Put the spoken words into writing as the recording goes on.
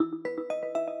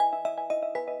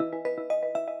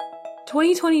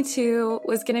2022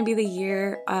 was going to be the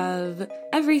year of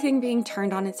everything being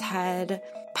turned on its head,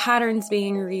 patterns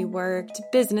being reworked,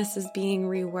 businesses being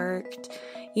reworked.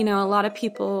 You know, a lot of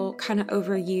people kind of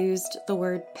overused the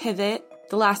word pivot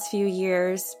the last few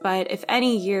years, but if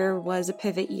any year was a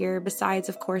pivot year, besides,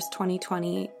 of course,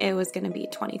 2020, it was going to be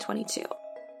 2022.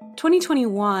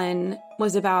 2021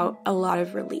 was about a lot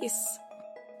of release.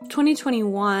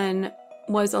 2021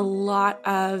 was a lot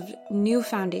of new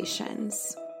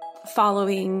foundations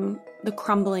following the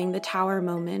crumbling the tower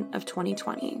moment of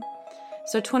 2020.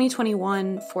 So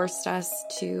 2021 forced us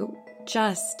to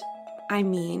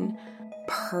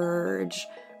purge,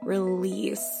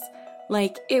 release.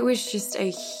 Like, it was just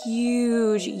a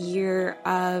huge year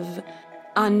of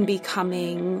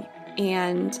unbecoming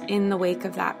and in the wake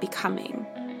of that, becoming.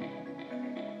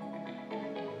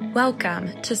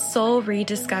 Welcome to Soul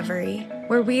Rediscovery,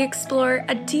 where we explore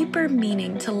a deeper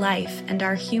meaning to life and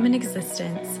our human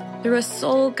existence through a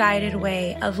soul-guided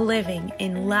way of living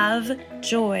in love,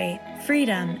 joy,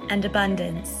 freedom, and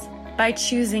abundance. By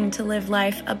choosing to live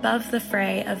life above the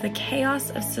fray of the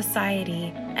chaos of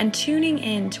society and tuning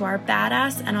in to our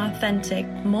badass and authentic,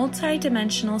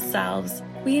 multi-dimensional selves,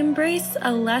 we embrace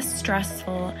a less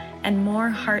stressful and more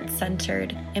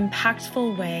heart-centered,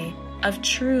 impactful way of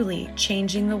truly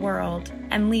changing the world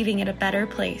and leaving it a better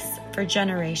place for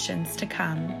generations to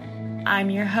come.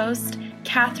 I'm your host,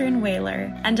 Catherine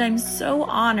Whaler, and I'm so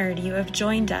honored you have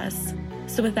joined us.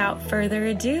 So without further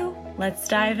ado, let's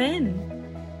dive in.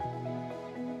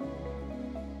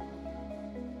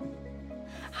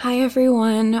 Hi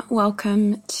everyone,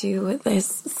 welcome to this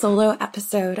solo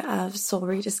episode of Soul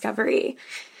Rediscovery.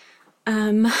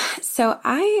 So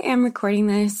I am recording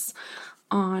this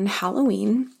on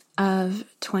Halloween of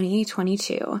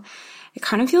 2022. It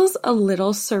kind of feels a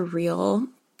little surreal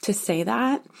to say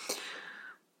that.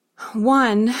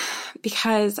 One,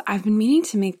 because I've been meaning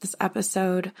to make this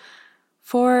episode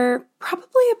for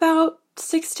probably about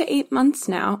 6 to 8 months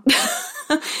now.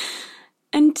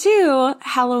 And two,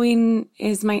 Halloween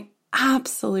is my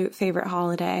absolute favorite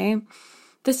holiday.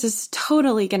 This is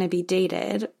totally going to be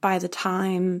dated by the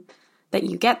time that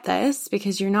you get this,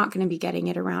 because you're not going to be getting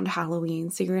it around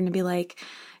Halloween. So you're going to be like,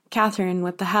 Catherine,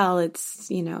 what the hell? It's,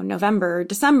 November or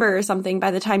December or something by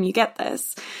the time you get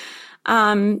this.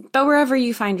 But wherever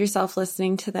you find yourself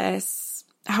listening to this,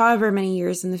 however many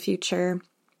years in the future,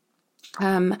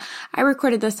 I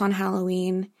recorded this on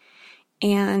Halloween,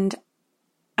 and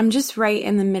I'm just right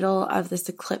in the middle of this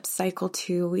eclipse cycle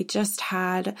too. We just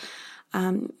had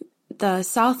the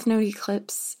South Node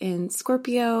eclipse in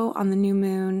Scorpio on the new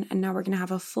moon, and now we're going to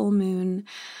have a full moon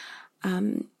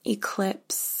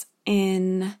eclipse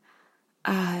in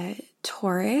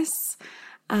Taurus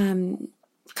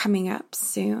coming up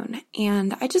soon.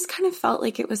 And I just kind of felt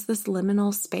like it was this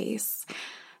liminal space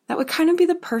that would kind of be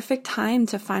the perfect time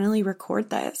to finally record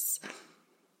this,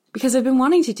 because I've been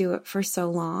wanting to do it for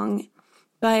so long.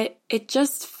 But it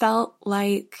just felt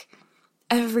like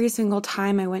every single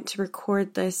time I went to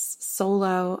record this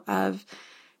solo of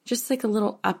just like a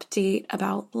little update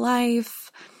about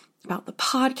life, about the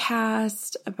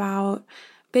podcast, about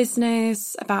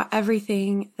business, about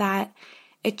everything, that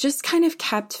it just kind of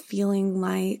kept feeling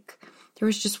like there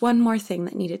was just one more thing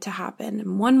that needed to happen,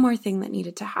 and one more thing that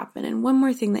needed to happen, and one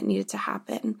more thing that needed to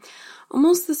happen.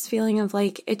 Almost this feeling of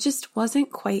like it just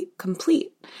wasn't quite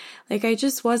complete. Like I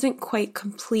just wasn't quite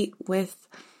complete with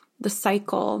the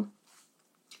cycle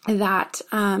that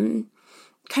kind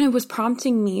of was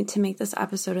prompting me to make this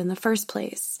episode in the first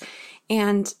place.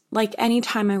 And like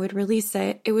anytime I would release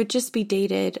it, it would just be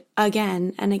dated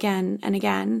again and again and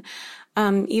again.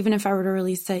 Even if I were to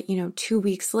release it, 2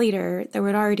 weeks later, there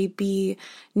would already be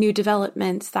new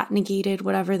developments that negated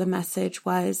whatever the message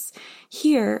was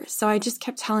here. So I just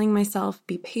kept telling myself,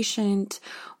 be patient,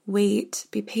 wait,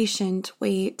 be patient,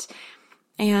 wait.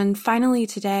 And finally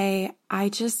today, I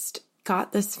just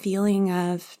got this feeling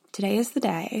of today is the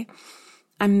day.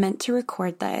 I'm meant to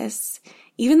record this,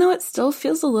 even though it still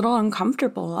feels a little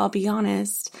uncomfortable, I'll be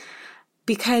honest,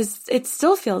 because it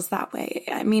still feels that way.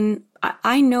 I mean,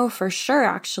 I know for sure,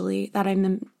 actually, that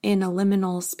I'm in a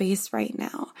liminal space right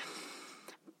now.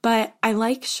 But I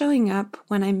like showing up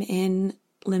when I'm in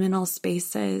liminal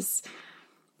spaces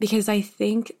because I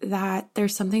think that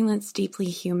there's something that's deeply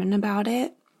human about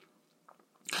it.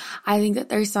 I think that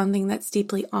there's something that's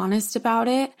deeply honest about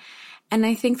it. And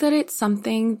I think that it's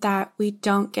something that we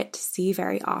don't get to see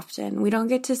very often. We don't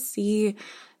get to see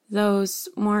those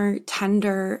more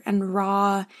tender and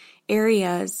raw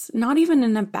areas, not even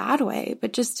in a bad way,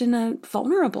 but just in a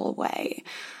vulnerable way,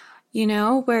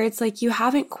 where it's like you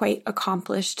haven't quite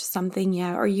accomplished something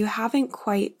yet, or you haven't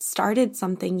quite started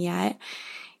something yet.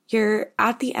 you're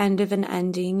at the end of an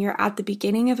ending, you're at the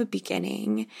beginning of a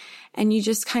beginning, and you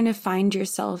just kind of find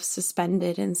yourself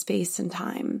suspended in space and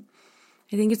time.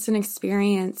 I think it's an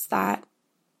experience that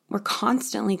we're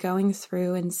constantly going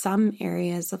through in some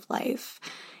areas of life,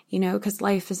 because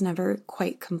life is never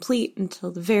quite complete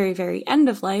until the very, very end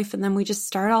of life, and then we just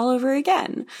start all over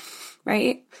again,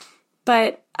 right?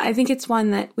 But I think it's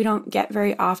one that we don't get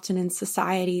very often in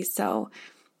society, so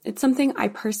it's something I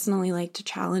personally like to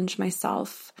challenge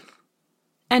myself,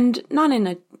 and not in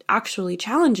an actually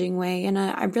challenging way. And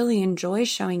I really enjoy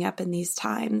showing up in these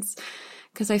times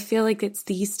because I feel like it's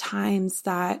these times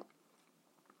that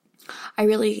I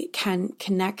really can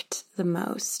connect the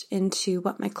most into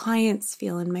what my clients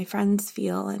feel and my friends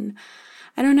feel. And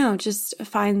I don't know, just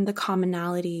find the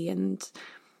commonality and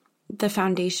the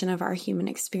foundation of our human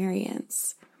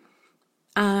experience.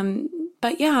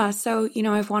 But yeah, so,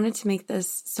 I've wanted to make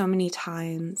this so many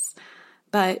times,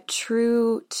 but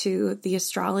true to the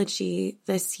astrology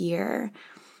this year,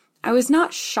 I was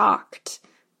not shocked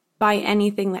by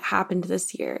anything that happened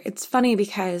this year. It's funny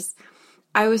because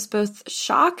I was both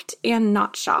shocked and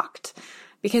not shocked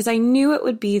because I knew it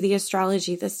would be the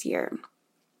astrology this year.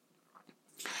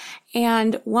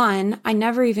 And one, I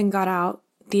never even got out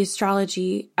the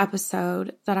astrology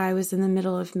episode that I was in the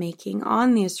middle of making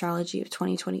on the astrology of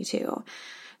 2022.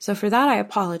 So for that, I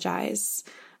apologize.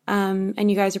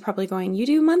 And you guys are probably going, you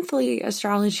do monthly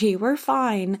astrology, we're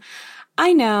fine.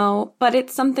 I know, but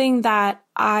it's something that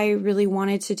I really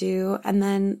wanted to do. And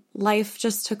then life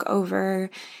just took over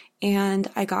and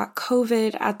I got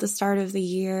COVID at the start of the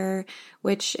year,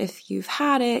 which if you've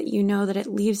had it, you know that it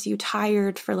leaves you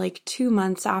tired for like 2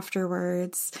 months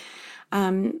afterwards.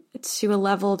 To a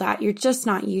level that you're just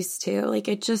not used to. Like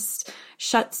it just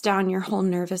shuts down your whole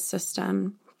nervous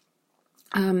system.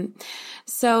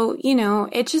 So,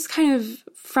 it just kind of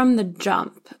from the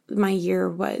jump, my year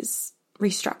was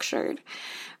restructured,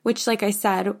 which, like I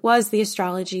said, was the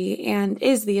astrology and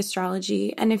is the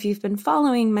astrology. And if you've been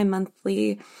following my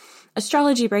monthly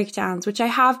astrology breakdowns, which I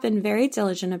have been very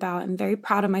diligent about and very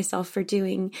proud of myself for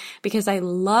doing because I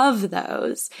love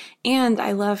those. And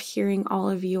I love hearing all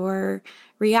of your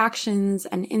reactions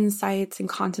and insights and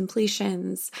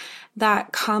contemplations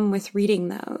that come with reading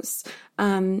those.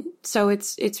 So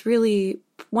it's really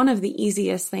one of the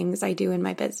easiest things I do in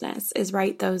my business is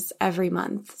write those every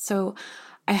month. So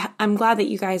I'm glad that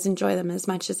you guys enjoy them as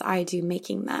much as I do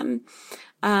making them.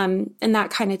 And that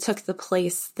kind of took the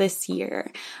place this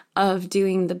year of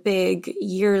doing the big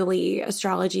yearly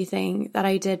astrology thing that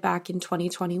I did back in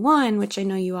 2021, which I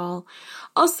know you all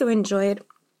also enjoyed.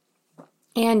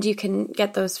 And you can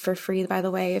get those for free, by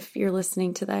the way, if you're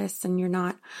listening to this and you're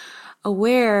not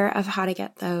aware of how to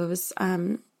get those.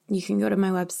 You can go to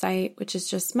my website, which is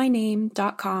just my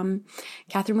name.com,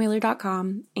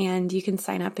 KatherineWheeler.com, and you can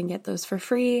sign up and get those for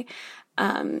free.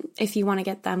 If you want to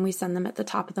get them, we send them at the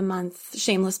top of the month.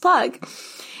 Shameless plug.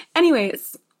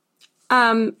 Anyways,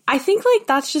 I think like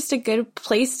that's just a good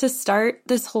place to start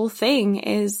this whole thing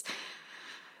is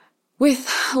with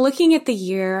looking at the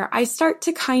year. I start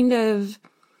to kind of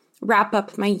wrap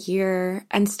up my year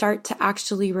and start to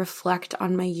actually reflect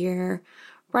on my year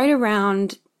right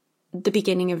around the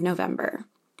beginning of November,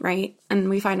 right? And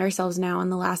we find ourselves now on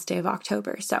the last day of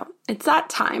October. So it's that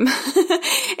time.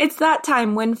 It's that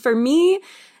time when for me,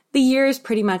 the year is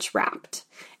pretty much wrapped.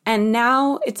 And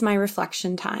now it's my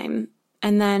reflection time.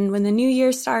 And then when the new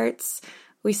year starts,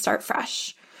 we start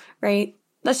fresh, right?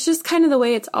 That's just kind of the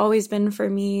way it's always been for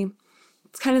me.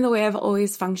 It's kind of the way I've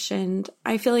always functioned.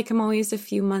 I feel like I'm always a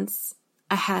few months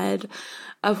ahead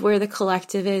of where the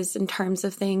collective is in terms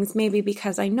of things, maybe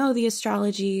because I know the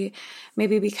astrology,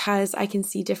 maybe because I can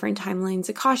see different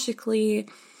timelines akashically,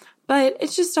 but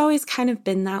it's just always kind of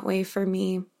been that way for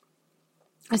me,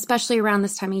 especially around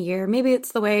this time of year. Maybe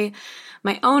it's the way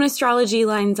my own astrology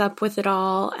lines up with it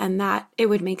all and that it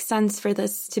would make sense for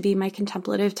this to be my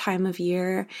contemplative time of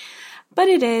year. But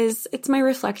it's my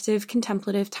reflective,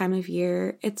 contemplative time of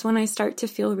year. It's when I start to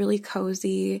feel really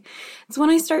cozy. It's when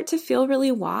I start to feel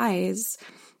really wise.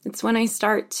 It's when I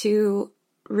start to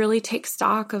really take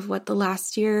stock of what the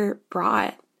last year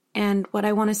brought and what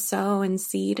I want to sow and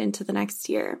seed into the next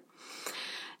year.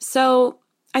 So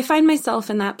I find myself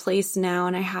in that place now,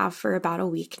 and I have for about a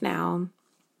week now.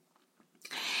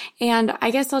 And I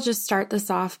guess I'll just start this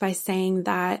off by saying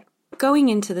that going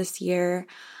into this year,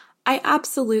 I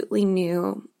absolutely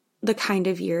knew the kind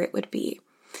of year it would be.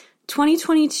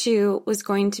 2022 was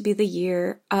going to be the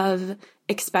year of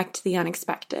expect the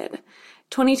unexpected.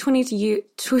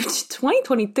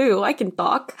 2022, I can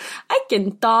talk.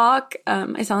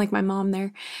 I sound like my mom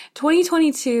there.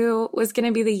 2022 was going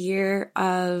to be the year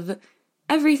of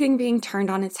everything being turned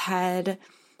on its head,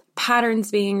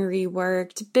 patterns being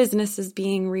reworked, businesses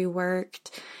being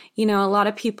reworked. You know, a lot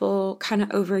of people kind of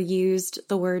overused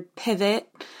the word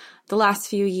pivot the last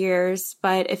few years,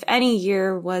 but if any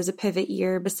year was a pivot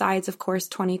year, besides, of course,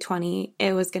 2020,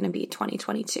 it was going to be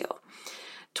 2022.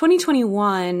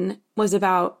 2021 was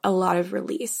about a lot of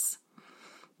release.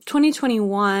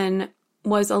 2021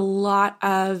 was a lot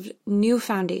of new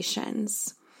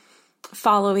foundations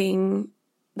following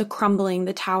the crumbling,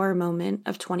 the tower moment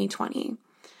of 2020.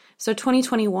 So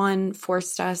 2021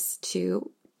 forced us to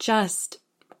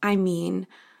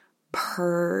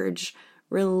purge,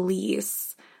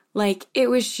 release. Like, it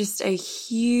was just a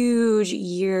huge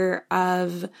year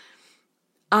of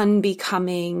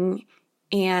unbecoming,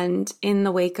 and in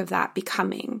the wake of that,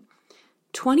 becoming.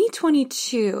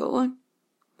 2022,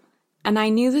 and I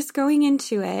knew this going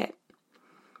into it,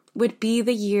 would be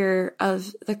the year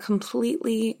of the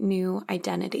completely new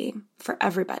identity for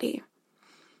everybody.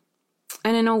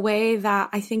 And in a way that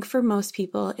I think for most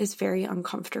people is very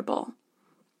uncomfortable,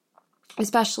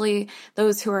 especially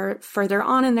those who are further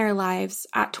on in their lives.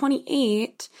 At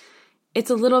 28, it's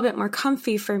a little bit more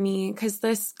comfy for me because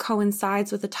this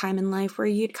coincides with a time in life where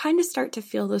you'd kind of start to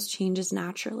feel those changes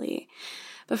naturally.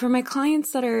 But for my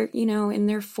clients that are, you know, in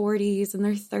their 40s and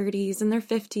their 30s and their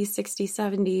 50s, 60s,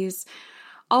 70s,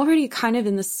 already kind of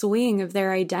in the swing of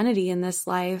their identity in this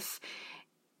life,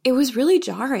 it was really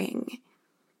jarring.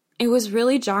 It was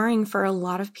really jarring for a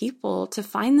lot of people to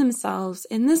find themselves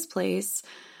in this place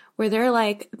where they're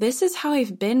like, this is how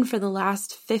I've been for the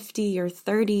last 50 or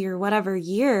 30 or whatever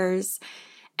years.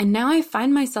 And now I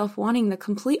find myself wanting the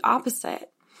complete opposite.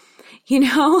 You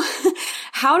know,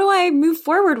 how do I move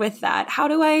forward with that? How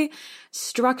do I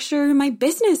structure my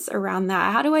business around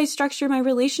that? How do I structure my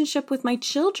relationship with my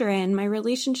children, my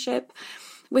relationship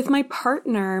with my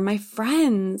partner, my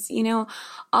friends, you know,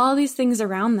 all these things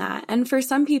around that. And for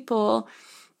some people,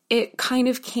 it kind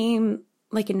of came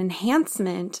like an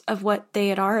enhancement of what they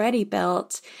had already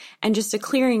built and just a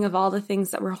clearing of all the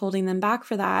things that were holding them back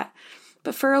for that.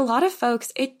 But for a lot of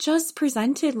folks, it just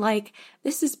presented like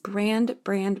this is brand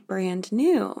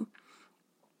new.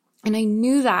 And I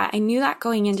knew that. I knew that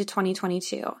going into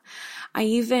 2022. I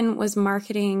even was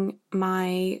marketing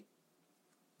my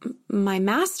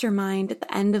mastermind at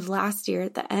the end of last year,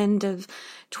 at the end of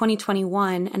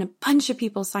 2021, and a bunch of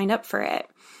people signed up for it.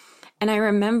 And I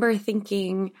remember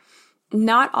thinking,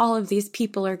 not all of these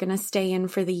people are going to stay in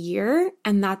for the year,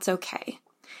 and that's okay.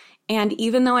 And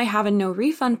even though I have a no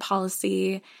refund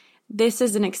policy, this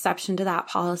is an exception to that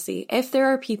policy. If there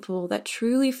are people that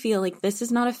truly feel like this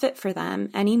is not a fit for them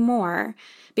anymore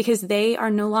because they are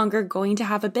no longer going to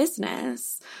have a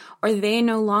business, or they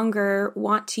no longer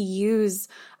want to use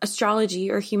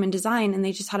astrology or human design, and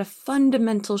they just had a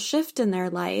fundamental shift in their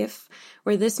life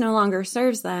where this no longer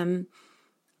serves them,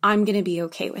 I'm going to be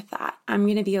okay with that. I'm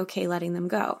going to be okay letting them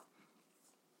go.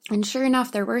 And sure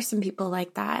enough, there were some people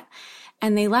like that,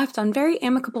 and they left on very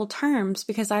amicable terms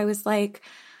because I was like,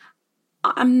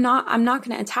 I'm not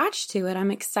going to attach to it. I'm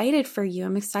excited for you.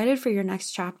 I'm excited for your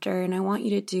next chapter, and I want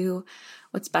you to do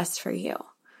what's best for you.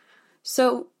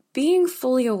 So being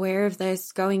fully aware of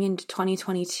this going into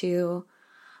 2022,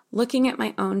 looking at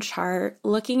my own chart,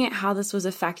 looking at how this was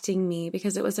affecting me,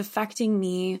 because it was affecting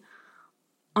me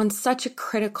on such a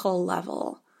critical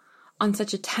level, on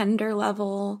such a tender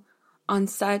level, on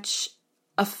such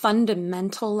a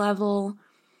fundamental level.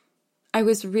 I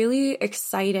was really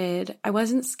excited. I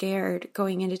wasn't scared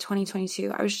going into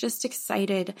 2022. I was just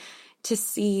excited to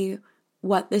see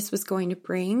what this was going to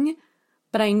bring.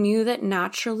 But I knew that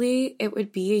naturally it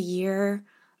would be a year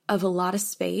of a lot of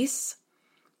space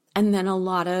and then a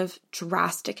lot of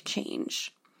drastic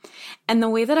change. And the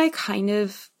way that I kind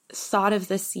of thought of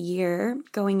this year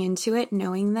going into it,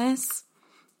 knowing this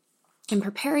and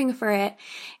preparing for it,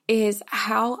 is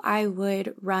how I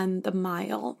would run the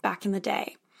mile back in the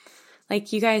day.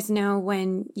 Like, you guys know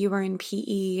when you were in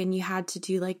PE and you had to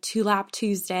do like 2-lap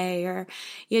Tuesday, or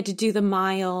you had to do the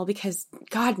mile because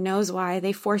God knows why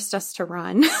they forced us to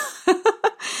run.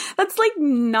 That's like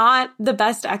not the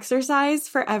best exercise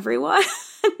for everyone.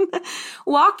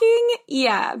 Walking,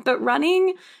 yeah, but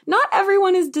running, not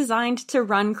everyone is designed to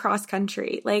run cross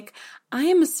country. Like, I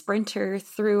am a sprinter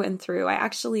through and through. I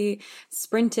actually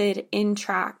sprinted in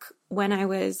track when I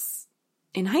was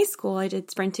in high school. I did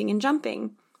sprinting and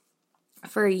jumping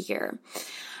for a year.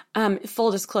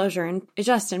 Full disclosure, and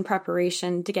just in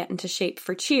preparation to get into shape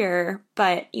for cheer,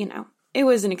 but you know, it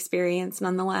was an experience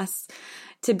nonetheless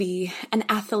to be an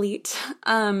athlete.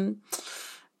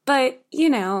 But you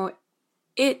know,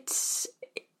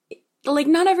 like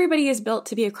not everybody is built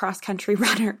to be a cross-country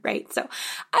runner, right? So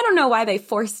I don't know why they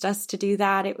forced us to do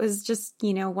that. It was just,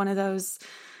 one of those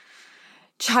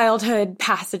childhood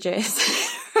passages,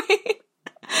 right?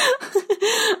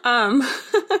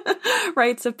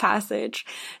 Rites of passage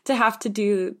to have to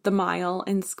do the mile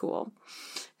in school.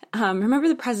 Remember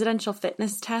the presidential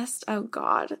fitness test? Oh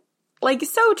God, like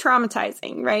so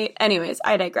traumatizing, right? Anyways,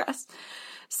 I digress.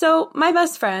 So my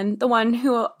best friend, the one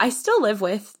who I still live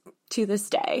with to this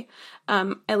day,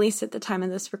 at least at the time of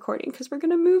this recording, because we're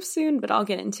going to move soon, but I'll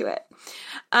get into it.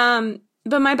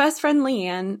 But my best friend,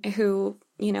 Leanne, who,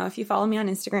 if you follow me on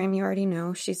Instagram, you already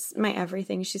know she's my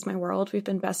everything. She's my world. We've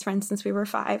been best friends since we were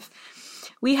 5.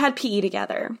 We had PE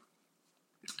together.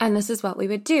 And this is what we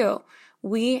would do.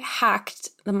 We hacked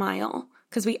the mile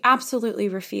because we absolutely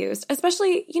refused,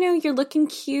 especially, you're looking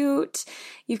cute.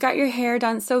 You've got your hair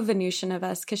done. So Venusian of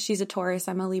us because she's a Taurus.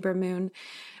 I'm a Libra moon.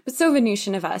 But so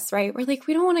Venusian of us, right? We're like,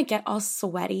 we don't want to get all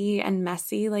sweaty and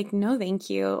messy. Like, no, thank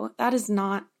you. That is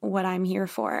not what I'm here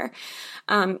for.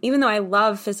 Even though I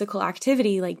love physical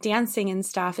activity, like dancing and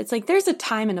stuff, it's like there's a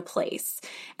time and a place.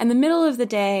 And the middle of the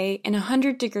day in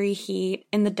 100-degree heat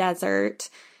in the desert,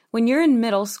 when you're in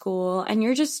middle school and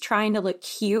you're just trying to look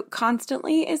cute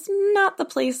constantly, is not the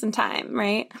place and time,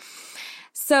 right?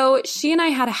 So she and I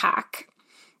had a hack.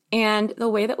 And the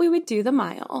way that we would do the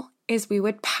mile is we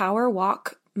would power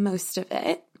walk most of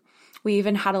it. We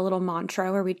even had a little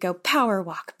mantra where we'd go power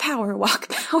walk, power walk,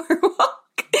 power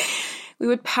walk. We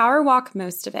would power walk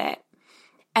most of it.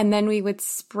 And then we would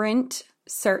sprint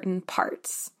certain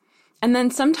parts. And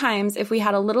then sometimes if we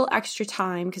had a little extra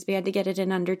time, because we had to get it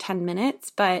in under 10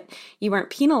 minutes, but you weren't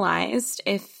penalized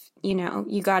if,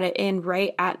 you got it in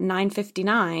right at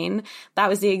 9:59, that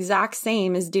was the exact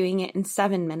same as doing it in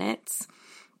 7 minutes.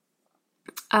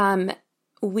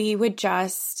 We would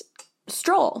just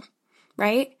stroll,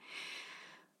 right?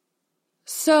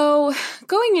 So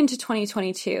going into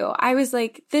 2022, I was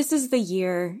like, this is the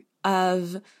year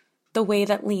of the way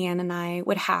that Leanne and I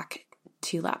would hack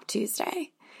 2-Lap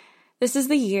Tuesday. This is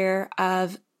the year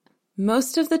of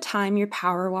most of the time you're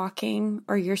power walking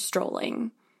or you're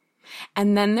strolling.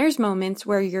 And then there's moments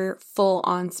where you're full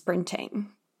on sprinting.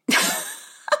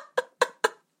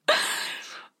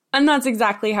 And that's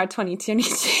exactly how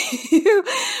 2022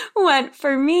 went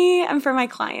for me and for my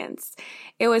clients.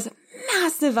 It was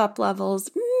massive up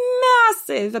levels,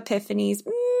 massive epiphanies,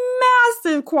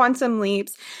 massive quantum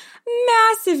leaps,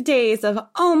 massive days of,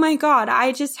 oh my God,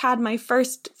 I just had my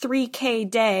first 3K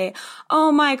day.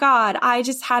 Oh my God, I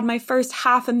just had my first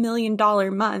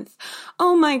 $500,000 month.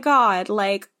 Oh my God,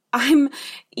 like I'm,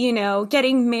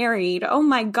 getting married. Oh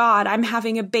my God, I'm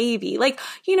having a baby. Like,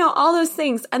 all those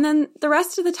things. And then the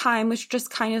rest of the time was just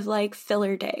kind of like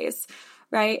filler days,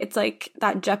 right? It's like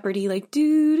that Jeopardy, like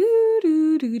do, do,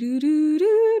 do, do, do, do,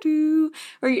 do, do.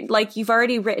 Or like you've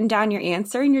already written down your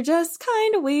answer and you're just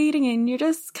kind of waiting and you're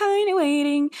just kind of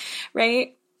waiting,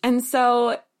 right? And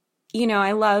so,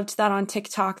 I loved that on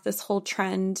TikTok, this whole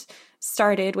trend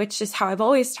started, which is how I've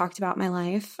always talked about my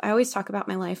life. I always talk about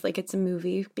my life like it's a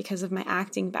movie because of my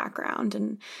acting background.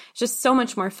 And it's just so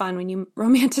much more fun when you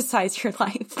romanticize your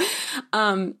life.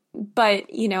 But,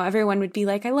 everyone would be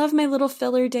like, I love my little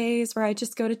filler days where I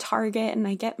just go to Target and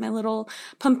I get my little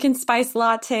pumpkin spice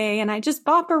latte and I just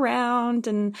bop around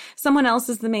and someone else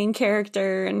is the main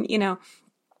character. And, and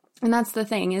that's the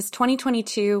thing is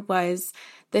 2022 was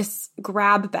this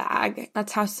grab bag.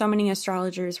 That's how so many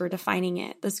astrologers were defining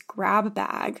it. This grab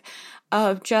bag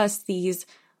of just these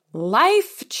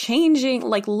life-changing,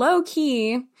 like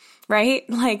low-key, right?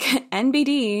 Like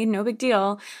NBD, no big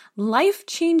deal,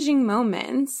 life-changing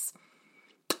moments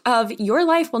of your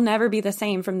life will never be the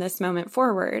same from this moment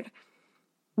forward.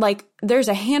 Like there's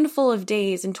a handful of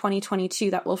days in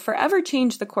 2022 that will forever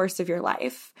change the course of your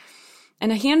life.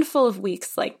 And a handful of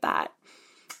weeks like that.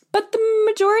 But the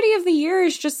majority of the year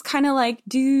is just kind of like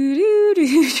do do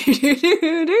do do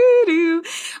do do do.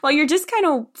 Well, you're just kind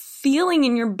of feeling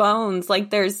in your bones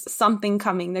like there's something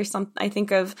coming. There's some. I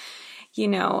think of,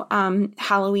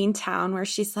 Halloween Town where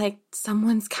she's like,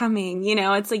 someone's coming.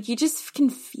 It's like you just can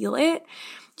feel it.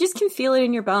 You just can feel it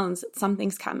in your bones that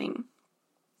something's coming.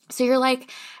 So you're like,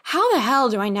 how the hell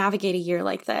do I navigate a year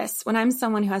like this when I'm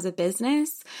someone who has a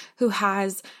business, who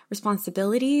has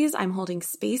responsibilities, I'm holding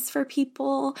space for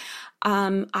people.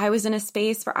 I was in a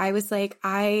space where I was like,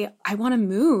 I want to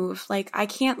move. Like I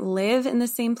can't live in the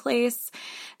same place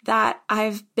that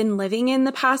I've been living in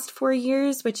the past 4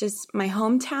 years, which is my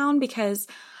hometown, because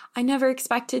I never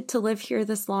expected to live here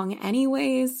this long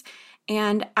anyways.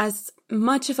 And as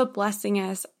much of a blessing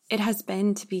as it has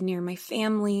been to be near my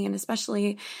family and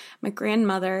especially my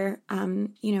grandmother,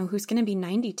 who's going to be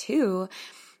 92.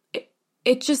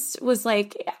 it just was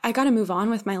like, I got to move on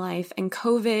with my life. And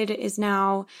COVID is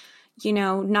now,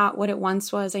 not what it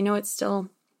once was. I know it's still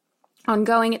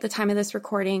ongoing at the time of this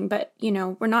recording, but,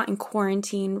 we're not in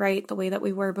quarantine, right? The way that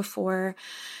we were before.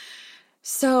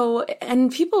 So,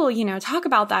 and people, talk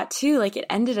about that too, like it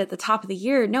ended at the top of the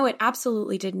year. No, it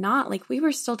absolutely did not. Like we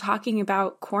were still talking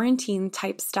about quarantine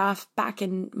type stuff back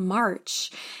in March.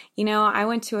 I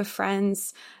went to a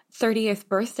friend's 30th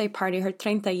birthday party, her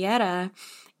treintañera,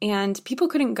 and people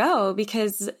couldn't go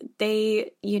because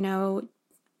they,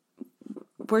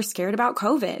 were scared about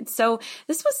COVID. So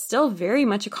this was still very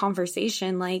much a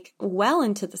conversation, like well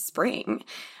into the spring,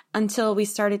 until we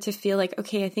started to feel like,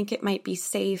 okay, I think it might be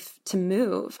safe to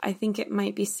move. I think it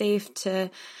might be safe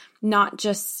to not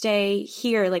just stay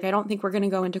here. Like, I don't think we're going to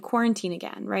go into quarantine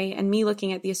again, right? And me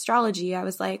looking at the astrology, I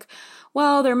was like,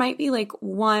 well, there might be like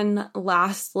one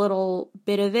last little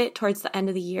bit of it towards the end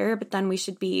of the year, but then we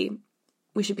should be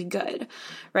good,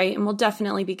 right? And we'll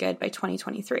definitely be good by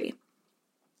 2023,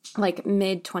 like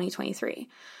mid 2023.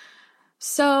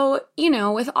 So,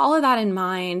 with all of that in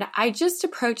mind, I just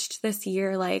approached this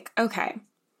year like, okay,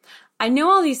 I know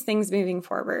all these things moving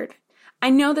forward. I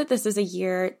know that this is a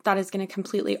year that is going to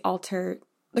completely alter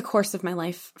the course of my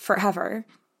life forever.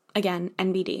 Again,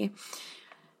 NBD.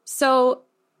 So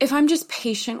if I'm just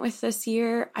patient with this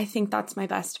year, I think that's my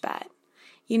best bet.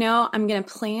 I'm going to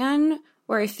plan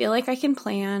where I feel like I can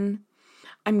plan.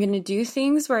 I'm going to do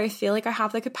things where I feel like I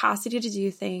have the capacity to do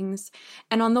things.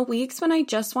 And on the weeks when I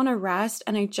just want to rest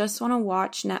and I just want to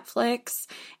watch Netflix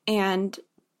and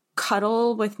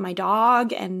cuddle with my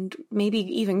dog and maybe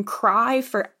even cry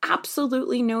for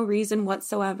absolutely no reason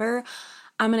whatsoever,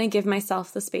 I'm going to give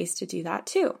myself the space to do that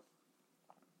too.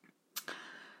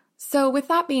 So with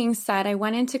that being said, I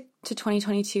went into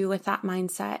 2022 with that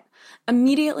mindset.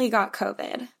 Immediately got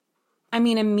COVID. I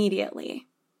mean, immediately.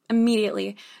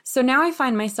 So now I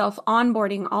find myself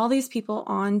onboarding all these people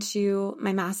onto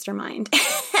my mastermind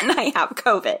and I have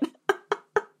COVID.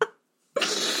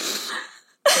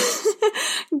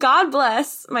 God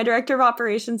bless my director of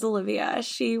operations, Olivia.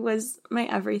 She was my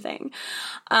everything,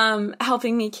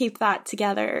 helping me keep that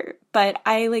together. But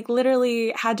I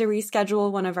literally had to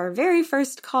reschedule one of our very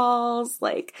first calls.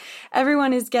 Like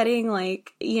everyone is getting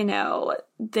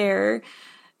their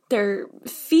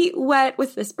feet wet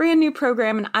with this brand new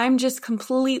program, and I'm just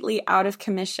completely out of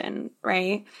commission,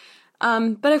 right?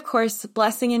 But of course,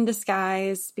 blessing in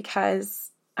disguise,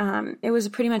 because it was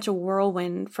pretty much a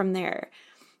whirlwind from there.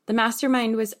 The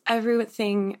mastermind was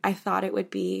everything I thought it would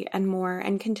be and more,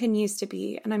 and continues to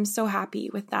be. And I'm so happy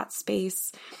with that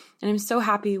space, and I'm so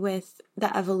happy with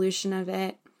the evolution of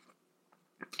it.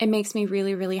 It makes me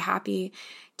really, really happy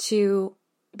to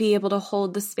be able to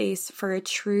hold the space for a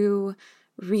true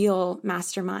real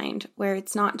mastermind where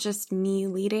it's not just me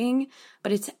leading,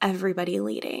 but it's everybody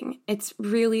leading. It's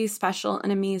really special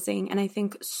and amazing, and I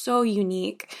think so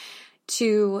unique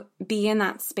to be in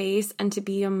that space and to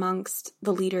be amongst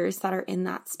the leaders that are in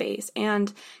that space,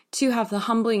 and to have the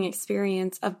humbling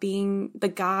experience of being the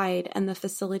guide and the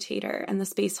facilitator and the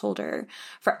space holder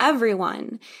for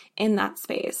everyone in that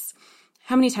space.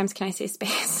 How many times can I say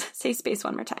space? Say space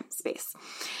one more time, space.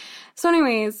 So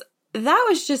anyways, that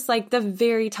was just like the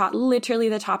very top, literally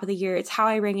the top of the year. It's how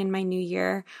I rang in my new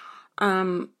year.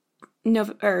 November,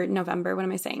 what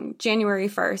am I saying? January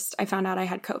 1st, I found out I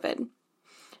had COVID.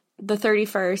 The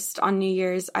 31st on New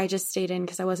Year's, I just stayed in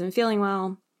because I wasn't feeling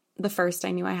well. The 1st,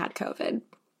 I knew I had COVID.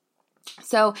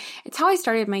 So it's how I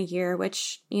started my year,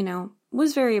 which,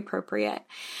 was very appropriate.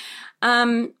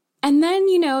 And then,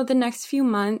 the next few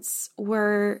months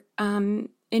were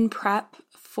in prep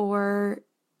for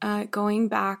going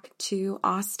back to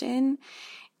Austin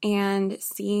and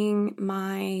seeing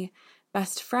my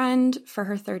best friend for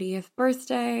her 30th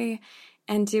birthday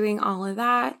and doing all of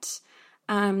that.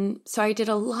 So I did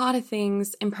a lot of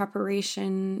things in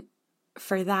preparation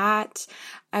for that.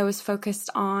 I was focused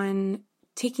on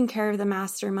taking care of the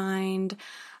mastermind.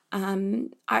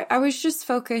 I was just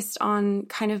focused on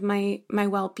kind of my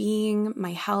well-being,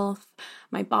 my health,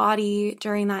 my body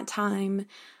during that time.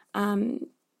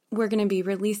 We're going to be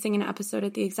releasing an episode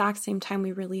at the exact same time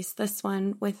we released this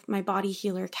one with my body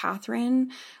healer,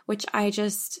 Catherine, which I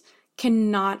just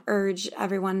cannot urge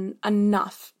everyone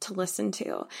enough to listen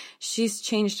to. She's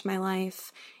changed my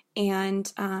life,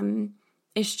 and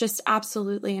is just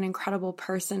absolutely an incredible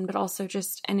person, but also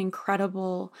just an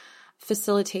incredible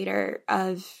facilitator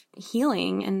of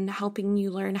healing and helping you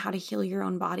learn how to heal your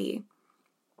own body.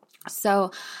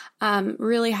 So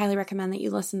really highly recommend that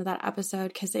you listen to that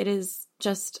episode, because it is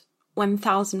just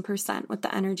 1000% what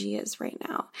the energy is right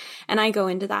now. And I go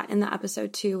into that in the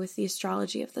episode too with the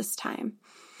astrology of this time.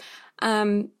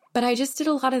 But I just did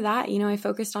a lot of that. I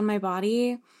focused on my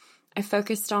body. I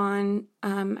focused on,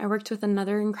 I worked with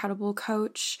another incredible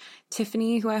coach,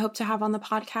 Tiffany, who I hope to have on the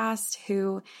podcast,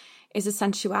 who is a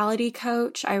sensuality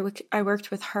coach. I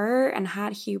worked with her and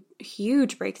had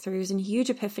huge breakthroughs and huge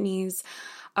epiphanies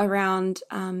around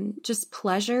just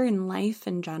pleasure in life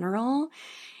in general,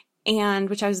 and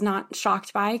which I was not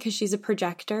shocked by because she's a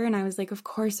projector. And I was like, of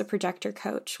course, a projector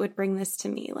coach would bring this to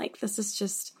me. Like, this is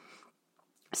just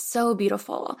so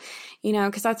beautiful,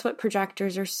 because that's what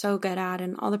projectors are so good at.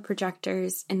 And all the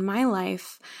projectors in my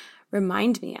life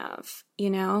remind me of,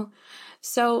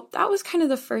 So that was kind of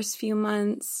the first few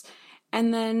months.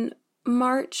 And then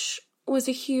March was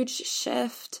a huge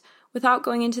shift. Without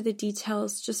going into the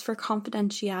details, just for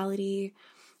confidentiality,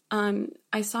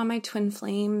 I saw my twin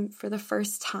flame for the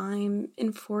first time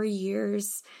in 4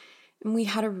 years. And we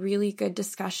had a really good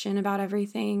discussion about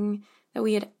everything that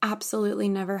we had absolutely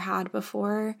never had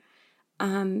before,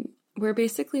 where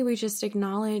basically we just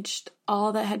acknowledged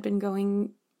all that had been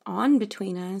going on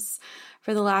between us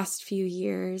for the last few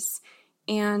years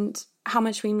and how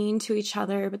much we mean to each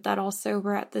other, but that also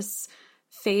we're at this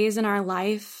phase in our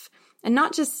life, and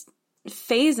not just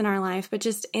phase in our life, but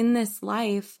just in this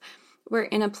life, we're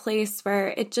in a place where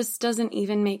it just doesn't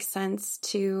even make sense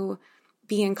to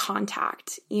be in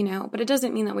contact, but it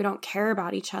doesn't mean that we don't care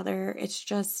about each other. It's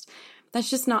just,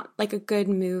 that's just not like a good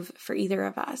move for either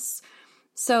of us.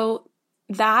 So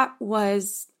that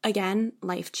was, again,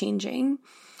 life-changing,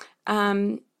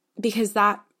 because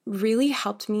that really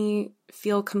helped me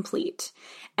feel complete,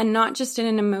 and not just in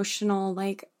an emotional,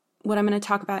 like what I'm going to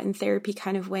talk about in therapy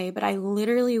kind of way, but I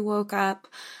literally woke up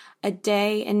a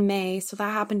day in May. So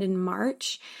that happened in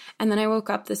March. And then I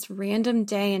woke up this random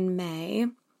day in May,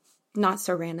 not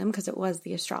so random because it was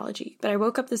the astrology, but I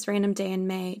woke up this random day in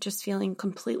May just feeling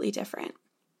completely different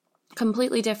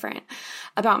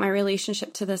about my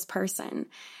relationship to this person.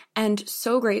 And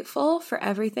so grateful for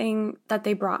everything that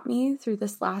they brought me through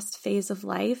this last phase of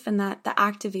life, and that the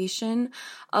activation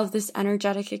of this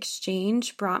energetic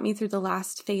exchange brought me through the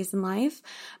last phase in life,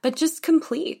 but just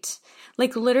complete.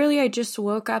 Like literally, I just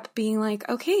woke up being like,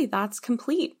 okay, that's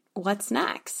complete. What's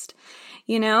next?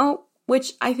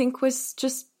 Which I think was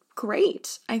just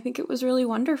great. I think it was really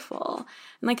wonderful.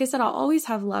 And like I said, I'll always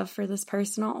have love for this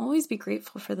person. I'll always be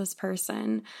grateful for this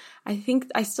person.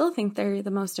 I still think they're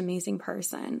the most amazing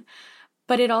person,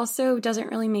 but it also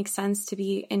doesn't really make sense to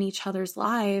be in each other's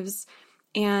lives.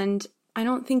 And I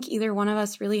don't think either one of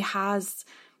us really has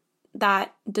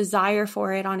that desire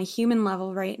for it on a human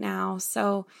level right now.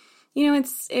 So,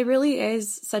 it really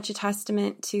is such a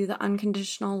testament to the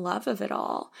unconditional love of it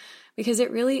all, because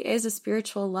it really is a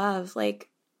spiritual love. Like,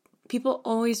 people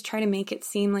always try to make it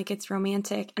seem like it's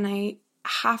romantic, and I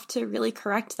have to really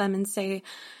correct them and say,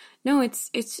 no,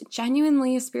 it's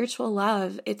genuinely a spiritual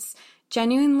love. It's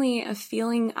genuinely a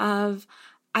feeling of,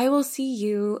 I will see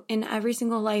you in every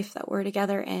single life that we're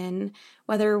together in,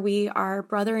 whether we are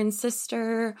brother and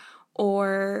sister,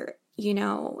 or,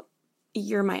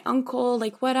 you're my uncle,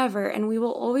 like whatever. And we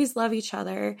will always love each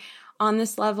other on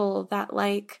this level that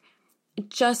like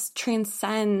just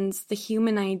transcends the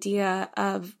human idea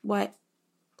of what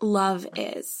love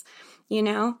is,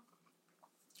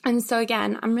 And so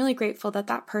again, I'm really grateful that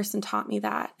that person taught me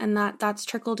that, and that's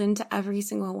trickled into every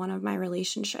single one of my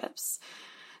relationships.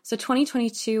 So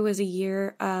 2022 was a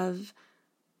year of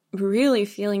really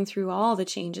feeling through all the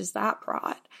changes that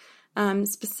brought,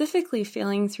 specifically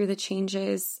feeling through the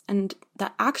changes and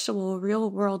the actual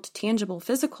real world, tangible,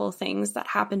 physical things that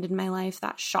happened in my life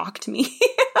that shocked me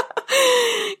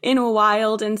in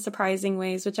wild and surprising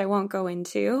ways, which I won't go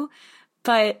into,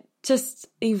 but just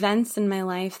events in my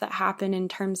life that happen in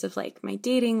terms of like my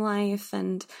dating life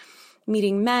and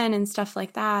meeting men and stuff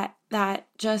like that, that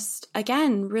just,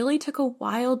 again, really took a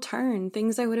wild turn.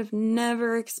 Things I would have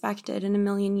never expected in a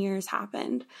million years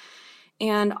happened.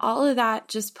 And all of that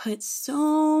just put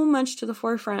so much to the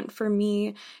forefront for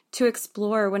me to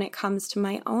explore when it comes to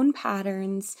my own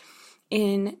patterns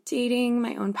in dating,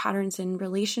 my own patterns in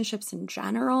relationships in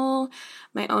general,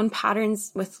 my own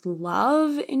patterns with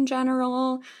love in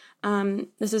general.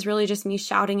 This is really just me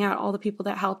shouting out all the people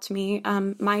that helped me.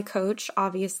 My coach,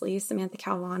 obviously, Samantha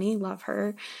Kalwani, love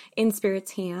her. In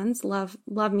Spirit's Hands, love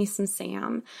me some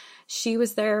Sam. She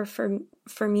was there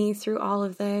for me through all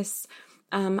of this.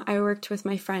 I worked with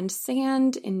my friend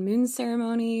Sand in moon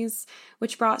ceremonies,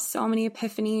 which brought so many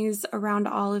epiphanies around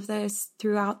all of this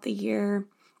throughout the year.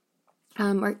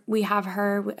 We have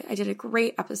her. I did a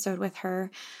great episode with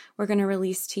her. We're going to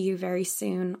release to you very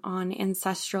soon on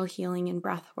ancestral healing and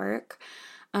breath work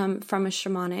from a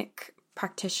shamanic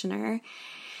practitioner.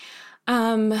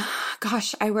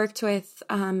 Gosh, I worked with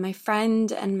my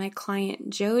friend and my client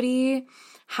Jody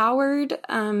Howard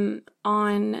on,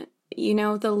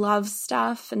 the love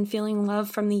stuff and feeling love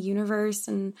from the universe,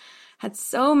 and had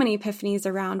so many epiphanies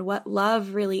around what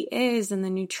love really is and the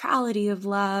neutrality of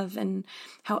love and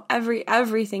how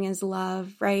everything is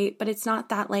love, right? But it's not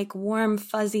that like warm,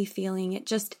 fuzzy feeling. It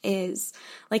just is.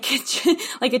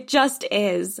 It just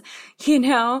is,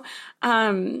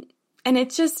 and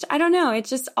it just, I don't know, it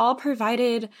just all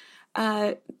provided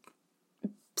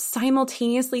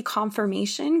simultaneously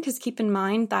confirmation, because keep in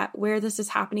mind that where this is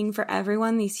happening for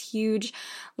everyone, these huge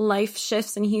life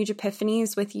shifts and huge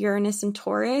epiphanies with Uranus and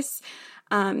Taurus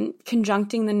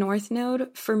conjuncting the North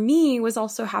Node, for me was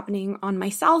also happening on my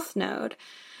South Node.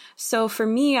 So for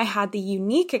me, I had the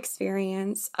unique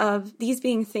experience of these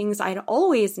being things I'd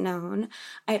always known,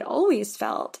 I'd always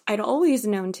felt, I'd always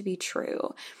known to be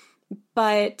true.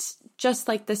 But just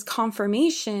like this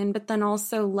confirmation, but then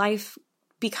also life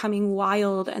becoming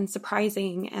wild and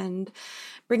surprising and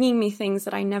bringing me things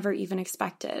that I never even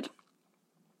expected.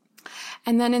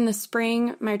 And then in the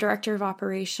spring, my director of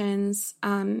operations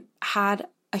had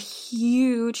a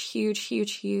huge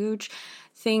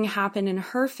thing happen in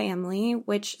her family,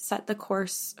 which set the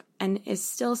course and is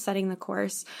still setting the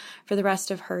course for the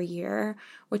rest of her year,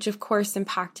 which of course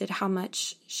impacted how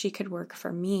much she could work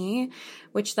for me,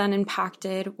 which then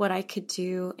impacted what I could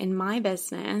do in my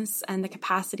business and the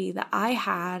capacity that I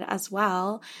had, as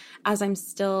well as I'm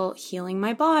still healing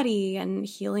my body and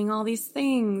healing all these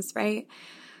things, right?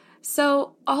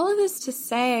 So all of this to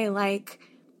say, like,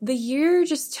 the year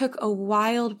just took a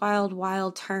wild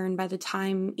turn by the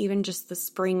time even just the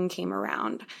spring came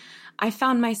around. I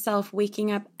found myself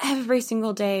waking up every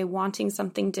single day wanting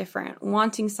something different,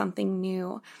 wanting something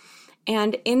new.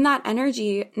 And in that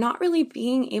energy, not really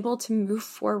being able to move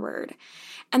forward.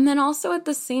 And then also at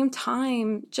the same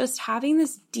time, just having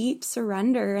this deep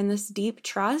surrender and this deep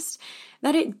trust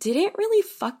that it didn't really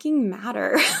fucking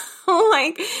matter.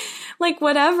 like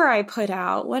whatever I put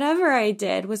out, whatever I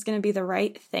did was going to be the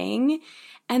right thing.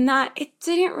 And that it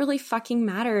didn't really fucking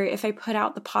matter if I put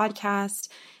out the podcast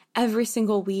every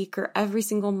single week or every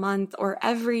single month or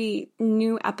every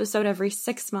new episode every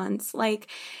 6 months. Like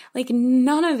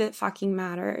none of it fucking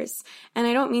matters. And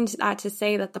I don't mean that to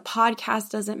say that the podcast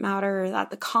doesn't matter or that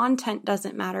the content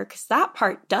doesn't matter, because that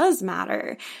part does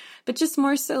matter, but just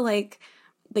more so like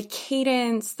the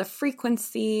cadence, the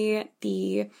frequency,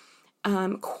 the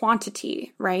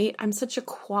quantity, right? I'm such a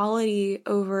quality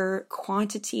over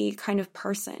quantity kind of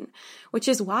person, which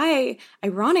is why,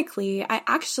 ironically, I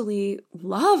actually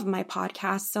love my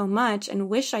podcast so much and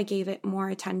wish I gave it more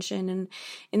attention, and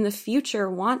in the future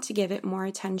want to give it more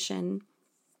attention,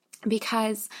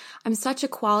 because I'm such a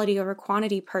quality over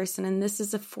quantity person. And this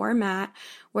is a format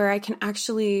where I can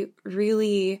actually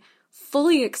really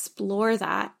fully explore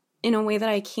that in a way that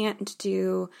I can't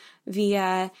do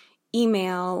via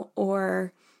email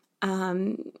or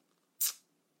even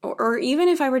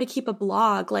if I were to keep a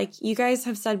blog. Like you guys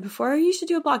have said before, you should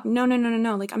do a blog. No.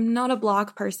 Like, I'm not a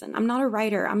blog person. I'm not a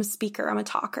writer. I'm a speaker. I'm a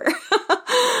talker.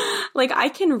 Like, I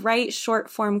can write short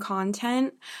form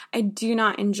content. I do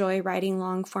not enjoy writing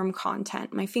long form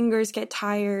content. My fingers get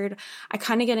tired. I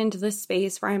kind of get into this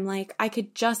space where I'm like, I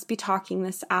could just be talking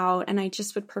this out, and I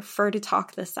just would prefer to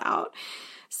talk this out.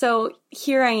 So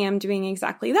here I am doing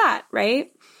exactly that,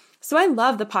 right? So I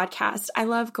love the podcast. I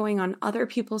love going on other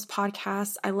people's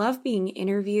podcasts. I love being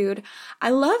interviewed.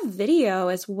 I love video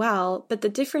as well. But the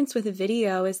difference with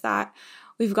video is that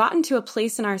we've gotten to a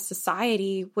place in our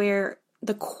society where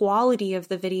the quality of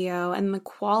the video and the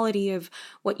quality of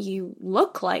what you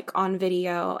look like on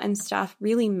video and stuff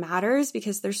really matters,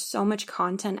 because there's so much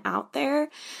content out there.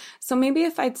 So maybe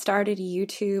if I'd started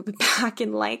YouTube back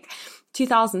in like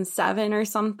 2007 or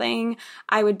something,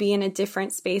 I would be in a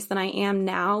different space than I am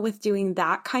now with doing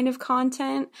that kind of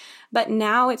content. But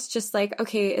now it's just like,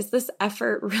 okay, is this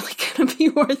effort really going to be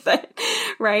worth it?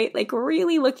 Right? Like,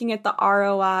 really looking at the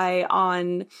ROI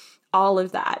on all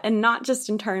of that, and not just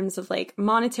in terms of like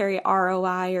monetary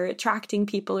ROI or attracting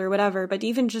people or whatever, but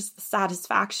even just the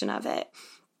satisfaction of it,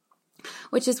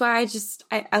 which is why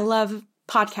I love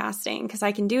podcasting, because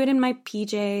I can do it in my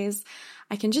PJs.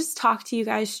 I can just talk to you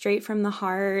guys straight from the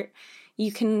heart.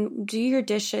 You can do your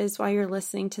dishes while you're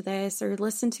listening to this, or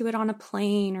listen to it on a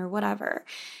plane or whatever.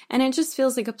 And it just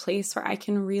feels like a place where I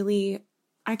can really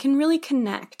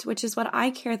connect, which is what I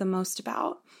care the most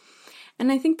about. And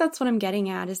I think that's what I'm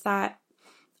getting at, is that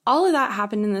all of that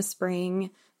happened in the spring.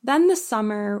 Then the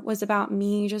summer was about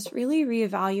me just really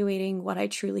reevaluating what I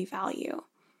truly value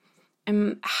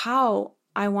and how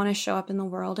I want to show up in the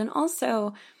world. And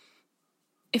also,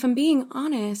 if I'm being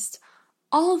honest,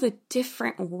 all the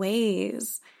different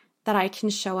ways that I can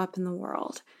show up in the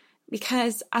world.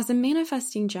 Because as a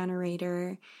manifesting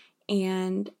generator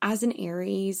and as an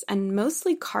Aries and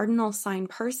mostly cardinal sign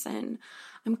person,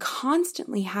 I'm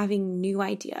constantly having new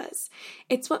ideas.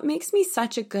 It's what makes me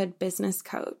such a good business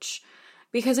coach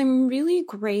because I'm really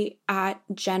great at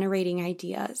generating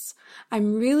ideas.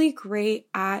 I'm really great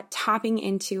at tapping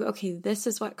into, okay, this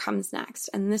is what comes next,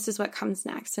 and this is what comes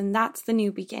next, and that's the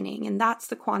new beginning, and that's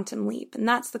the quantum leap, and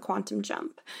that's the quantum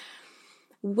jump.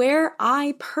 Where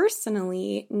I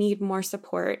personally need more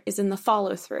support is in the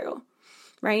follow through,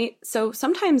 right? So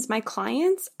sometimes my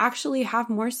clients actually have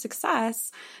more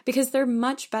success because they're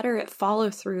much better at follow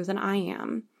through than I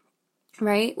am,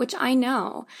 right? Which I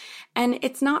know. And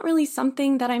it's not really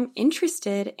something that I'm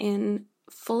interested in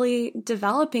fully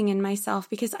developing in myself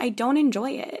because I don't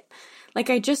enjoy it.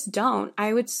 Like I just don't.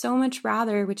 I would so much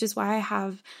rather, which is why I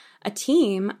have a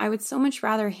team, I would so much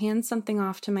rather hand something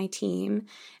off to my team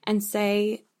and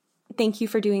say, thank you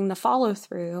for doing the follow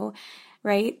through,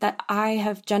 right? That I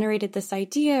have generated this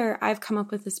idea or I've come up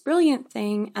with this brilliant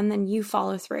thing and then you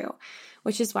follow through,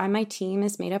 which is why my team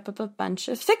is made up of a bunch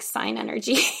of fixed sign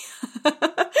energy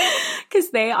because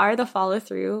they are the follow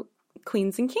through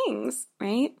queens and kings,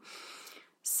 right?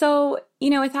 So,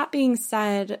 with that being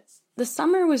said, the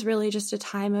summer was really just a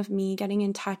time of me getting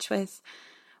in touch with,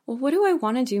 well, what do I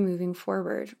want to do moving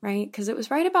forward, right? Because it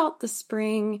was right about the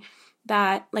spring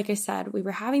that, like I said, we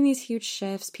were having these huge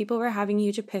shifts. People were having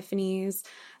huge epiphanies.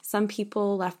 Some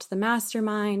people left the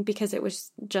mastermind because it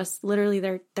was just literally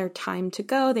their time to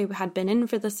go. They had been in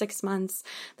for the 6 months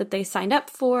that they signed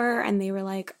up for, and they were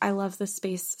like, I love this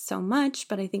space so much,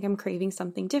 but I think I'm craving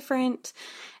something different.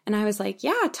 And I was like,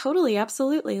 yeah, totally,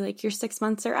 absolutely. Like your 6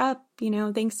 months are up,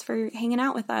 thanks for hanging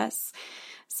out with us.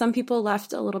 Some people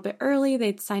left a little bit early.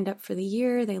 They'd signed up for the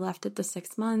year. They left at the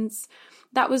 6 months.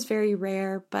 That was very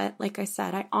rare. But like I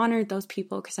said, I honored those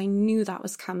people because I knew that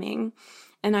was coming.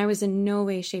 And I was in no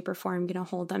way, shape, or form going to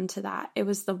hold them to that. It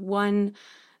was the one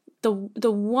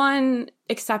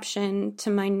exception to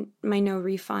my no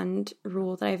refund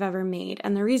rule that I've ever made.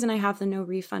 And the reason I have the no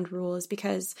refund rule is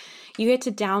because you get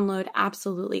to download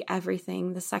absolutely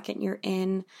everything the second you're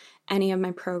in any of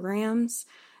my programs.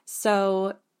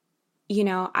 So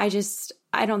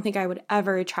I don't think I would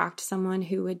ever attract someone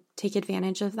who would take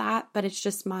advantage of that, but it's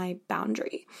just my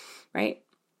boundary, right?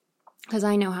 Because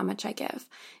I know how much I give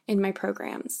in my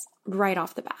programs right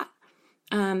off the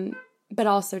bat, but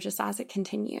also just as it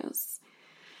continues.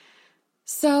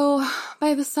 So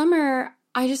by the summer,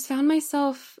 I just found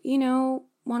myself,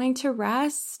 wanting to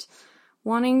rest,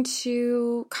 wanting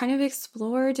to kind of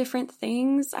explore different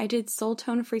things. I did soul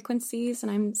tone frequencies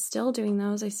and I'm still doing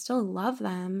those. I still love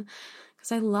them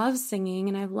because I love singing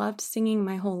and I've loved singing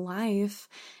my whole life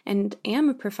and am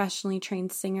a professionally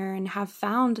trained singer and have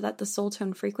found that the soul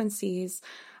tone frequencies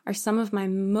are some of my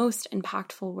most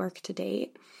impactful work to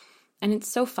date. And it's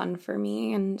so fun for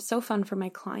me and so fun for my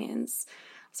clients.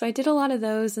 So I did a lot of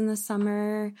those in the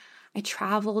summer. I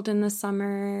traveled in the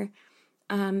summer.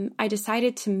 I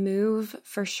decided to move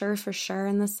for sure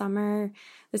in the summer.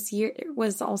 This year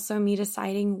was also me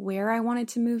deciding where I wanted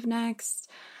to move next.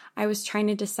 I was trying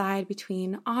to decide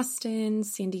between Austin,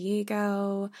 San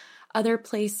Diego, other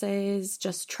places,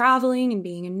 just traveling and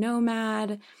being a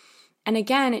nomad. And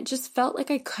again, it just felt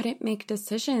like I couldn't make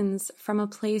decisions from a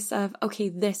place of, okay,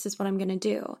 this is what I'm going to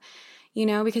do.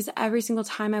 Because every single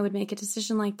time I would make a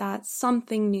decision like that,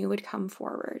 something new would come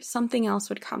forward. Something else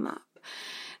would come up.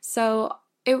 So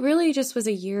it really just was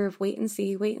a year of wait and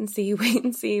see,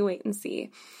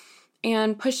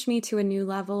 and pushed me to a new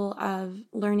level of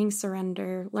learning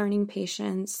surrender, learning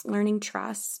patience, learning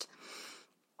trust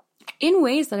in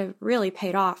ways that have really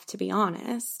paid off, to be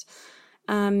honest.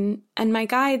 And my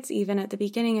guides, even at the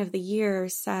beginning of the year,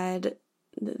 said,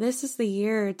 this is the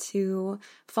year to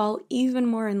fall even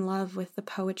more in love with the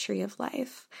poetry of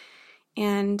life.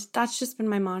 And that's just been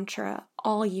my mantra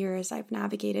all year as I've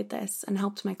navigated this and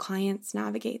helped my clients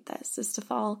navigate this, is to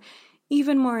fall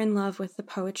even more in love with the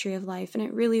poetry of life. And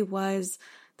it really was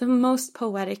the most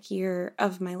poetic year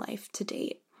of my life to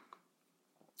date.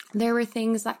 There were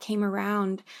things that came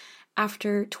around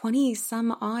after 20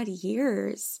 some odd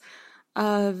years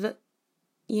of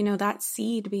that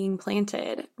seed being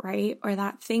planted, right? Or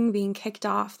that thing being kicked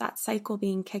off, that cycle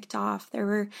being kicked off. There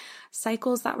were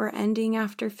cycles that were ending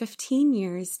after 15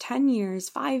 years, 10 years,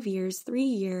 5 years, 3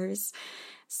 years.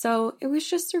 So it was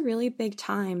just a really big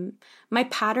time. My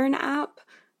pattern app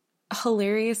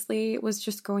hilariously was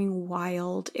just going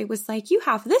wild. It was like, you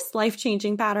have this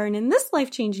life-changing pattern and this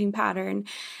life-changing pattern.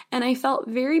 And I felt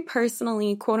very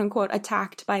personally, quote unquote,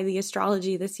 attacked by the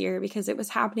astrology this year because it was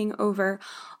happening over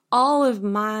all of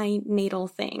my natal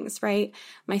things, right?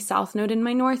 My south node and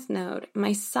my north node,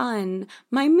 my sun,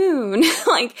 my moon.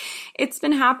 Like, it's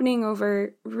been happening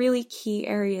over really key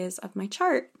areas of my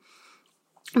chart.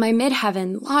 My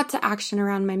midheaven, lots of action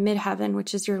around my midheaven,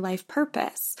 which is your life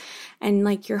purpose. And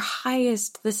like your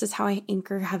highest, this is how I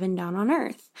anchor heaven down on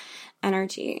earth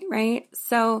energy, right?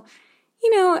 So,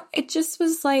 it just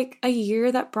was like a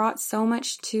year that brought so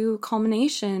much to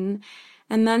culmination.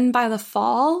 And then by the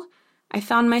fall, I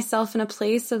found myself in a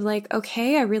place of like,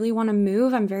 okay, I really want to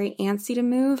move. I'm very antsy to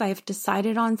move. I've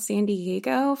decided on San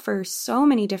Diego for so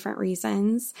many different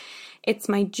reasons. It's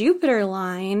my Jupiter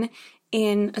line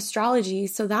in astrology.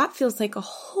 So that feels like a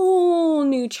whole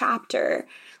new chapter,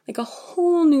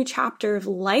 of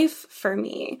life for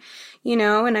me,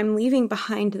 and I'm leaving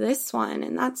behind this one.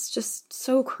 And that's just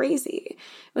so crazy.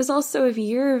 It was also a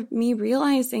year of me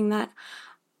realizing that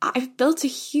I've built a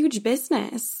huge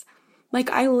business. Like,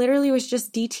 I literally was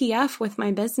just DTF with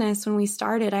my business when we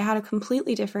started. I had a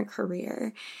completely different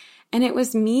career. And it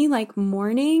was me like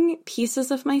mourning pieces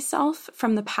of myself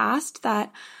from the past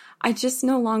that I just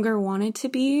no longer wanted to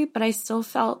be, but I still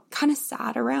felt kind of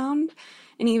sad around.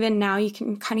 And even now you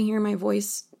can kind of hear my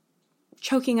voice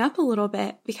choking up a little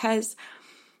bit because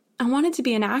I wanted to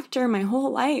be an actor my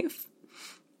whole life,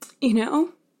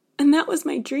 and that was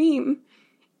my dream.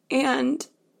 And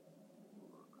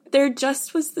there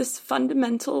just was this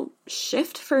fundamental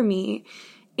shift for me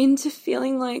into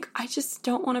feeling like I just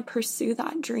don't want to pursue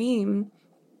that dream.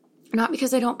 Not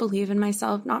because I don't believe in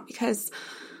myself, not because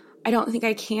I don't think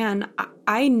I can.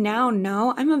 I now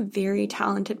know I'm a very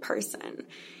talented person.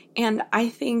 And I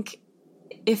think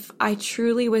if I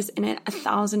truly was in it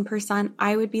 1,000%,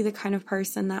 I would be the kind of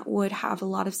person that would have a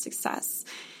lot of success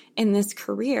in this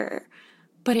career.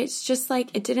 But it's just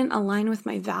like, it didn't align with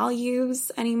my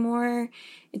values anymore.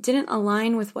 It didn't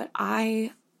align with what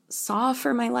I saw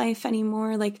for my life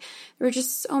anymore. Like, there were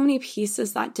just so many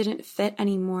pieces that didn't fit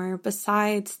anymore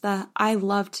besides the, I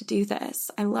love to do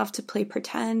this. I love to play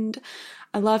pretend.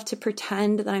 I love to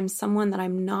pretend that I'm someone that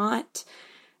I'm not.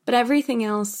 But everything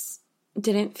else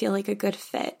didn't feel like a good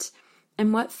fit.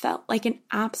 And what felt like an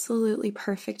absolutely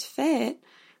perfect fit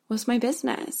was my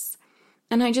business.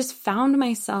 And I just found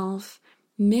myself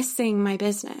missing my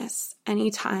business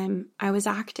anytime I was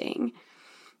acting.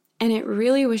 And it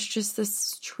really was just this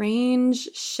strange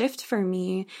shift for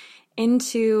me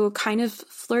into kind of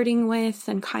flirting with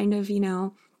and kind of,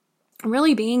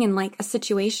 really being in like a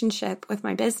situationship with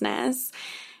my business,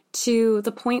 to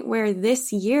the point where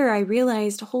this year I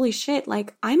realized, holy shit,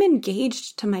 like I'm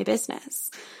engaged to my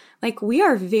business. Like, we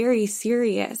are very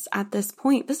serious at this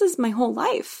point. This is my whole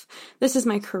life. This is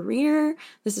my career.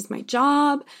 This is my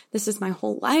job. This is my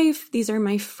whole life. These are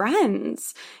my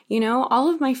friends. All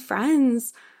of my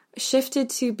friends shifted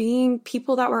to being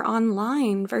people that were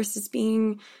online versus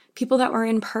being people that were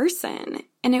in person.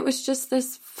 And it was just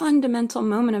this fundamental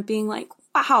moment of being like,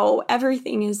 wow,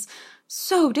 everything is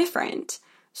so different.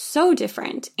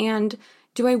 And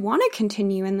do I want to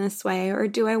continue in this way, or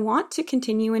do I want to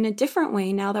continue in a different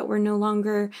way now that we're no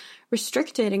longer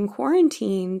restricted and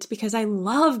quarantined? Because I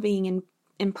love being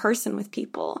in person with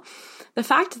people. The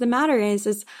fact of the matter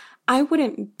is I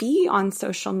wouldn't be on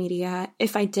social media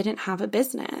if I didn't have a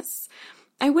business.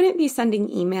 I wouldn't be sending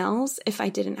emails if I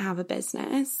didn't have a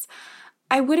business.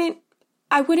 I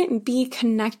wouldn't be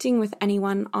connecting with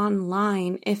anyone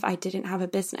online if I didn't have a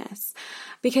business.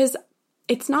 Because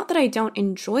it's not that I don't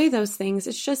enjoy those things.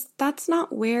 It's just that's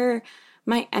not where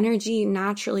my energy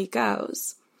naturally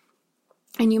goes.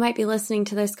 And you might be listening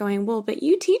to this going, well, but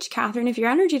you teach, Catherine. If your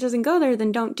energy doesn't go there,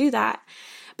 then don't do that.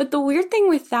 But the weird thing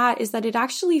with that is that it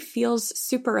actually feels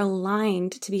super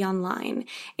aligned to be online.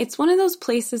 It's one of those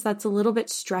places that's a little bit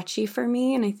stretchy for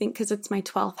me. And I think because it's my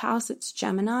 12th house, it's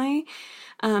Gemini.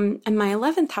 And my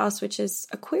 11th house, which is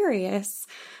Aquarius,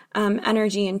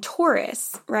 energy in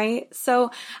Taurus, right?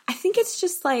 So I think it's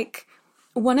just like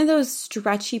one of those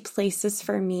stretchy places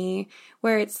for me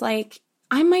where it's like,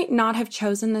 I might not have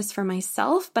chosen this for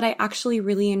myself, but I actually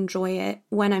really enjoy it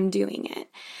when I'm doing it.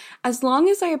 As long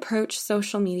as I approach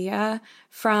social media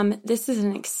from this is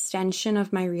an extension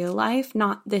of my real life,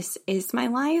 not this is my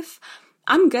life,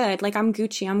 I'm good. Like, I'm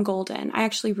Gucci, I'm golden. I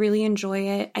actually really enjoy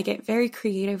it. I get very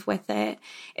creative with it.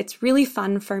 It's really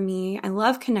fun for me. I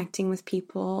love connecting with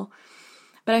people.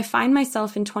 But I find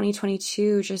myself in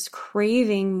 2022 just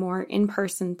craving more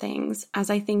in-person things, as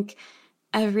I think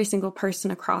every single person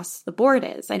across the board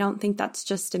is. I don't think that's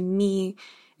just a me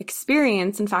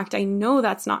experience. In fact, I know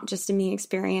that's not just a me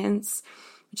experience,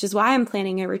 which is why I'm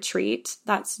planning a retreat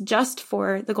that's just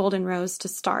for the Golden Rose to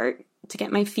start, to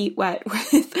get my feet wet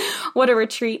with what a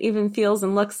retreat even feels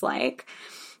and looks like.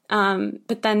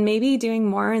 But then maybe doing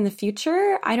more in the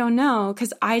future, I don't know,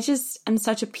 because I just am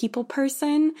such a people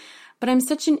person, but I'm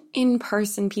such an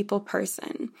in-person people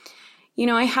person. You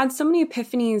know, I had so many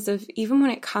epiphanies of even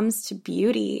when it comes to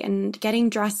beauty and getting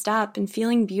dressed up and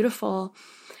feeling beautiful,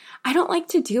 I don't like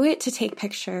to do it to take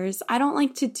pictures. I don't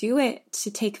like to do it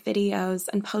to take videos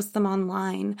and post them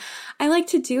online. I like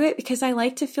to do it because I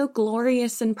like to feel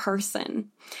glorious in person.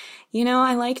 You know,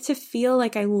 I like to feel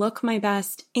like I look my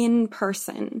best in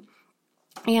person.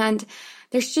 And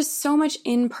there's just so much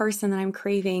in person that I'm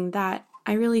craving that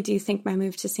I really do think my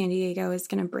move to San Diego is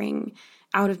going to bring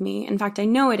out of me. In fact, I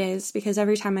know it is, because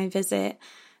every time I visit,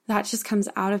 that just comes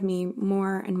out of me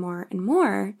more and more and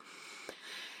more.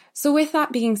 So with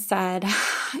that being said,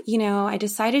 you know, I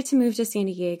decided to move to San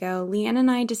Diego. Leanne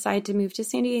and I decided to move to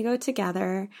San Diego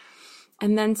together.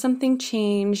 And then something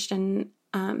changed, and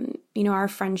you know, our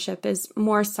friendship is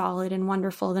more solid and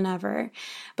wonderful than ever.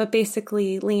 But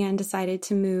basically, Leanne decided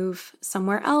to move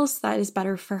somewhere else that is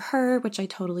better for her, which I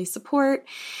totally support.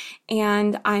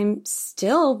 And I'm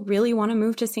still really want to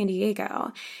move to San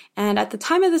Diego. And at the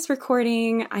time of this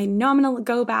recording, I know I'm going to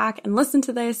go back and listen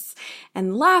to this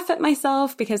and laugh at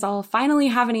myself, because I'll finally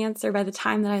have an answer by the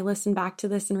time that I listen back to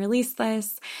this and release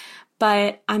this.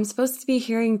 But I'm supposed to be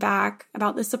hearing back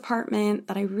about this apartment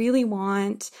that I really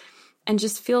want, and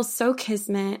just feel so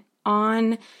kismet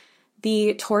on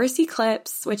the Taurus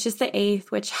eclipse, which is the 8th,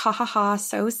 which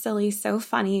so silly, so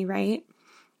funny, right?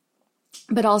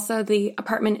 But also the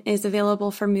apartment is available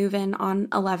for move-in on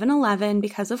 11/11,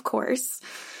 because of course.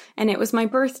 And it was my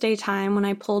birthday time when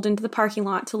I pulled into the parking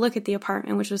lot to look at the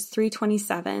apartment, which was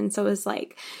 3/27. So it was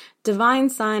like divine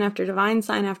sign after divine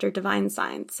sign after divine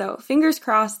sign. So fingers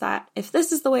crossed that if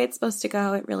this is the way it's supposed to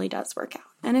go, it really does work out.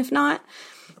 And if not,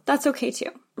 that's okay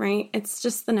too, right? It's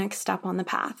just the next step on the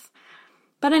path.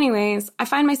 But anyways, I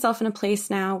find myself in a place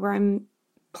now where I'm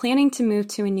planning to move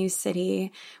to a new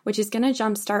city, which is going to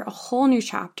jumpstart a whole new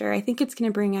chapter. I think it's going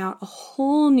to bring out a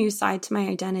whole new side to my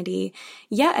identity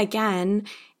yet again,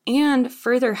 and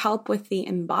further help with the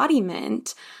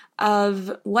embodiment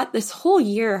of what this whole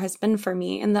year has been for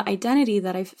me and the identity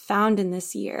that I've found in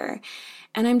this year.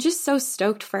 And I'm just so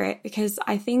stoked for it, because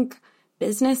I think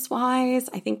business-wise,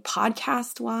 I think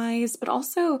podcast-wise, but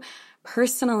also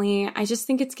personally, I just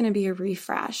think it's going to be a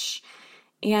refresh,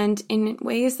 and in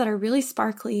ways that are really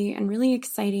sparkly and really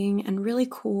exciting and really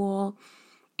cool.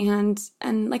 And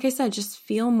like I said, just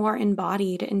feel more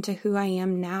embodied into who I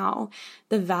am now,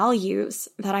 the values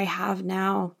that I have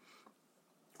now,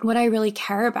 what I really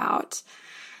care about.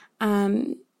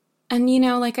 And, you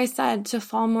know, like I said, to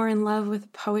fall more in love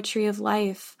with poetry of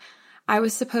life. I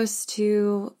was supposed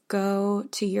to go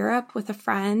to Europe with a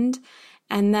friend,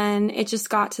 and then it just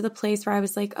got to the place where I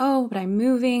was like, oh, but I'm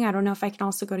moving. I don't know if I can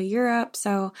also go to Europe.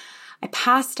 So I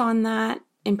passed on that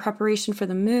in preparation for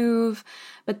the move.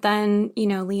 But then, you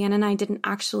know, Leanne and I didn't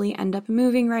actually end up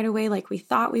moving right away like we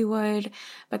thought we would.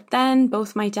 But then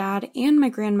both my dad and my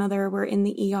grandmother were in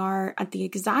the ER at the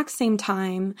exact same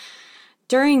time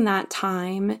during that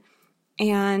time.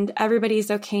 And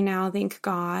everybody's okay now, thank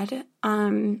God.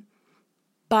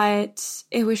 But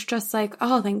it was just like,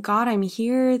 oh, thank God I'm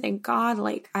here. Thank God,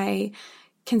 like, I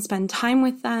can spend time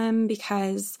with them,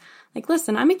 because, like,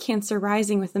 listen, I'm a Cancer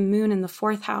rising with the moon in the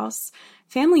 4th house.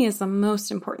 Family is the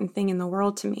most important thing in the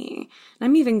world to me. And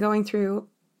I'm even going through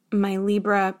my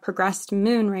Libra progressed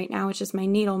moon right now, which is my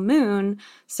natal moon.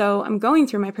 So I'm going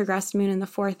through my progressed moon in the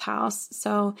 4th house.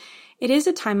 So it is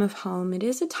a time of home. It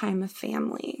is a time of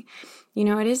family. You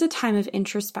know, it is a time of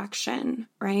introspection,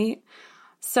 right?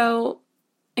 So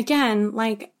again,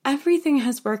 like, everything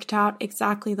has worked out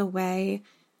exactly the way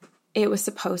it was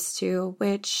supposed to,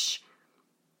 which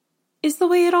is the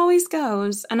way it always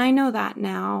goes. And I know that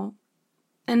now.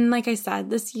 And like I said,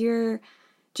 this year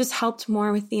just helped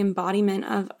more with the embodiment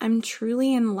of I'm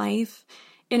truly in life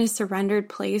in a surrendered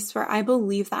place where I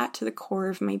believe that to the core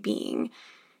of my being.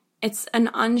 It's an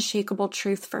unshakable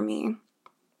truth for me.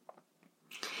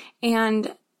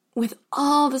 And with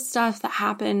all the stuff that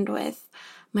happened with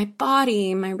my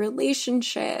body, my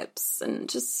relationships, and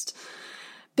just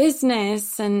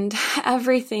business and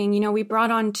everything, you know, we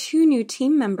brought on 2 new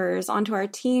team members onto our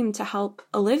team to help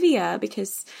Olivia,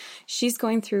 because she's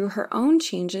going through her own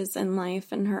changes in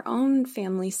life and her own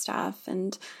family stuff.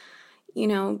 And, you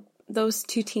know, those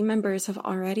 2 team members have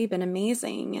already been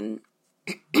amazing. And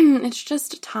it's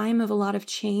just a time of a lot of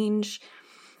change.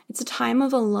 It's a time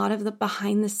of a lot of the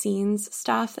behind the scenes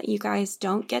stuff that you guys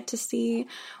don't get to see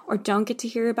or don't get to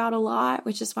hear about a lot,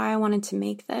 which is why I wanted to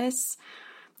make this.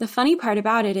 The funny part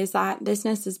about it is that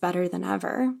business is better than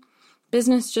ever.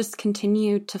 Business just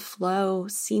continued to flow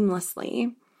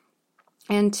seamlessly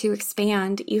and to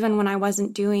expand even when I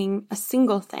wasn't doing a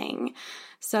single thing.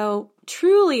 So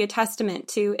truly a testament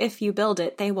to if you build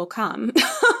it, they will come.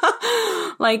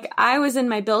 Like I was in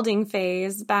my building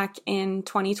phase back in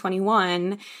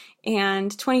 2021,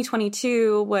 and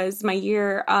 2022 was my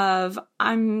year of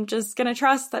I'm just going to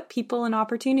trust that people and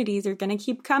opportunities are going to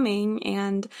keep coming,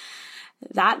 and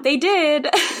that they did.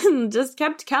 Just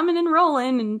kept coming and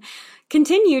rolling and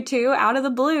continue to out of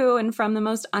the blue and from the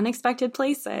most unexpected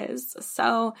places.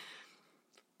 So,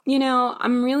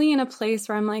 I'm really in a place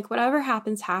where I'm like, whatever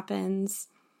happens, happens.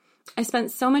 I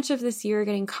spent so much of this year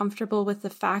getting comfortable with the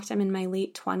fact I'm in my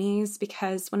late 20s,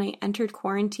 because when I entered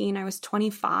quarantine, I was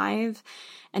 25,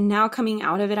 and now coming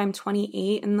out of it, I'm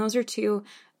 28. And those are two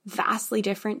vastly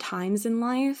different times in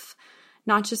life,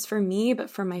 not just for me, but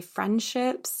for my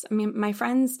friendships. I mean, my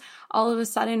friends all of a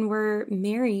sudden were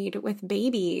married with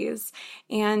babies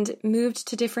and moved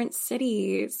to different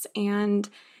cities. And,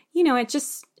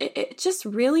 it just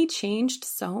really changed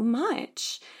so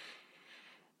much.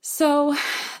 So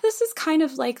this is kind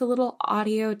of like a little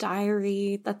audio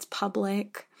diary that's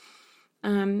public.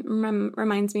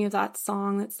 Reminds me of that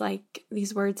song that's like,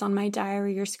 these words on my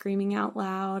diary are screaming out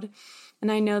loud,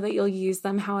 and I know that you'll use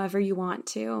them however you want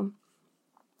to.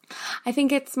 I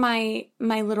think it's my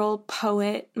little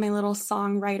poet, my little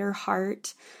songwriter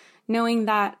heart, knowing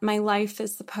that my life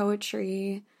is the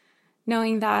poetry,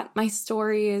 knowing that my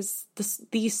story is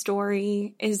the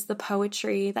story is the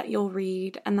poetry that you'll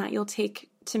read and that you'll take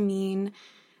to mean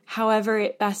however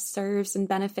it best serves and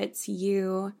benefits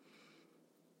you.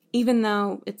 Even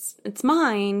though it's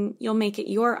mine, you'll make it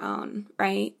your own,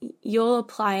 right? You'll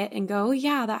apply it and go, oh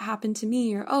yeah, that happened to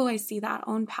me, or oh, I see that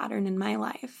own pattern in my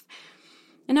life.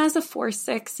 And as a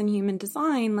 4/6 in human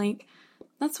design, like,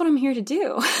 that's what I'm here to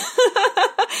do.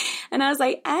 And as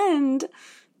I end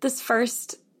this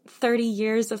first 30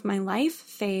 years of my life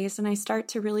phase and I start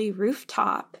to really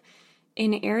rooftop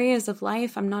in areas of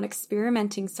life I'm not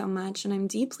experimenting so much, and I'm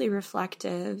deeply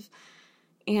reflective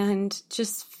and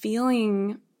just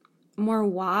feeling more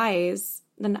wise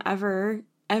than ever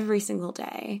every single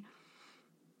day,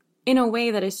 in a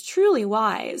way that is truly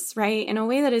wise, right? In a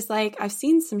way that is like, I've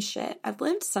seen some shit, I've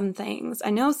lived some things,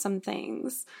 I know some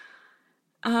things.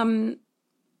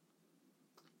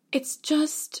 It's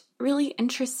just really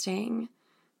interesting.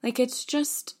 Like, it's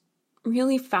just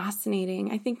really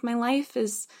fascinating. I think my life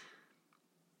is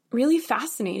really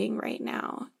fascinating right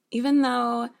now, even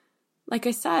though, like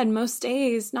I said, most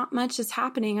days, not much is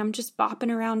happening. I'm just bopping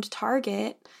around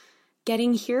Target,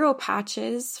 getting hero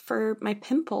patches for my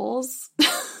pimples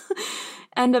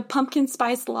and a pumpkin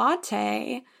spice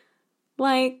latte.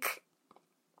 Like,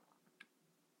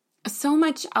 so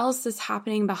much else is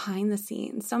happening behind the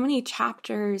scenes. So many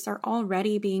chapters are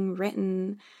already being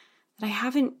written that I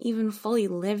haven't even fully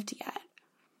lived yet.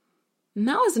 And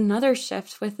that was another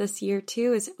shift with this year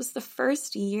too, is it was the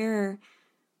first year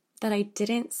that I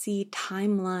didn't see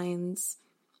timelines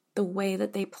the way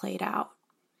that they played out.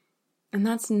 And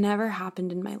that's never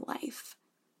happened in my life.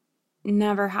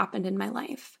 Never happened in my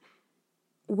life.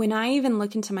 When I even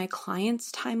look into my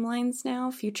clients' timelines now,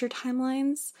 future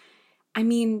timelines, I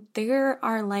mean, there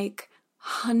are like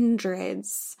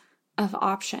hundreds of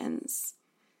options.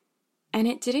 And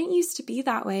it didn't used to be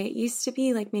that way. It used to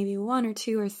be like maybe 1 or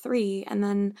 2 or 3, and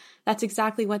then that's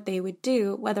exactly what they would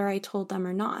do, whether I told them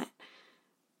or not.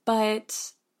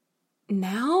 But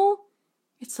now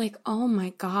it's like, oh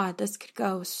my God, this could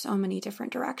go so many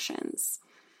different directions.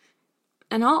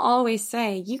 And I'll always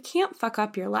say, you can't fuck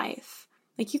up your life.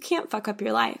 Like, you can't fuck up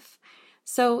your life.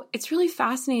 So it's really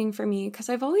fascinating for me because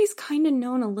I've always kind of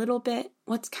known a little bit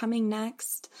what's coming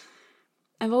next.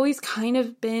 I've always kind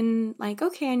of been like,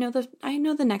 okay, I know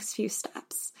the next few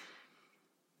steps.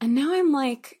 And now I'm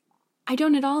like, I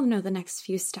don't at all know the next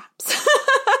few steps.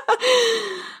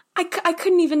 I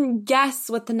couldn't even guess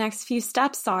what the next few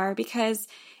steps are because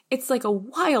it's like a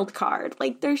wild card.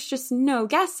 Like, there's just no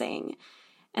guessing.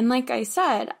 And like I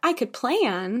said, I could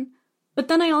plan, but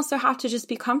then I also have to just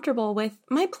be comfortable with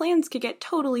my plans could get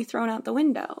totally thrown out the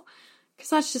window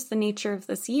because that's just the nature of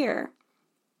this year.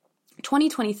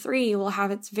 2023 will have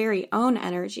its very own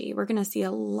energy. We're going to see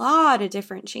a lot of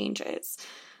different changes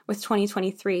with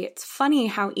 2023. It's funny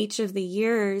how each of the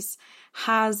years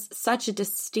has such a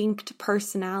distinct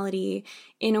personality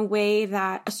in a way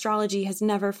that astrology has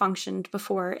never functioned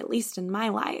before, at least in my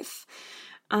life.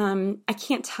 I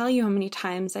can't tell you how many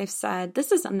times I've said,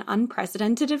 this is an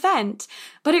unprecedented event,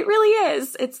 but it really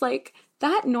is. It's like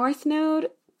that North Node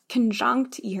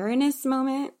conjunct Uranus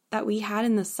moment that we had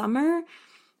in the summer.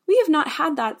 We have not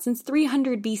had that since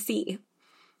 300 BC.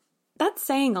 That's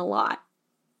saying a lot.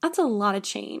 That's a lot of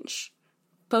change,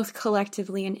 both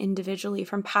collectively and individually,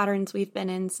 from patterns we've been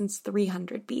in since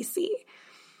 300 BC.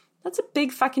 That's a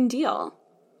big fucking deal.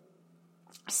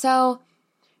 So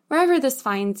wherever this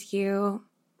finds you,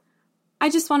 I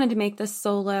just wanted to make this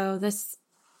solo, this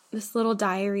little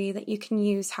diary that you can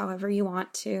use however you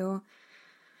want to,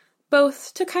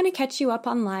 both to kind of catch you up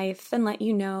on life and let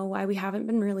you know why we haven't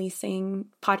been releasing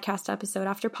podcast episode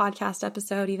after podcast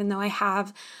episode, even though I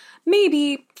have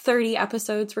maybe 30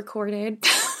 episodes recorded.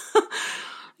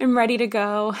 I'm ready to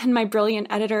go. And my brilliant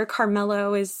editor,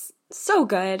 Carmelo, is so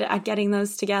good at getting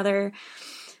those together.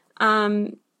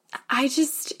 It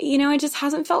just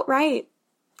hasn't felt right.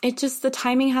 The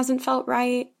timing hasn't felt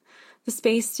right. The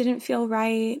space didn't feel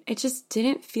right. It just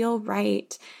didn't feel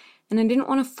right. And I didn't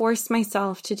want to force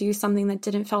myself to do something that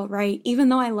didn't feel right, even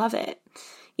though I love it.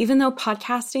 Even though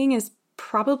podcasting is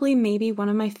probably maybe one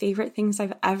of my favorite things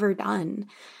I've ever done.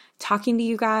 Talking to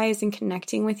you guys and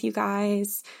connecting with you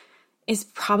guys is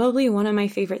probably one of my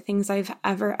favorite things I've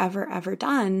ever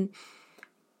done.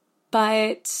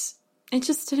 But it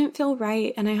just didn't feel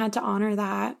right, and I had to honor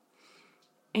that.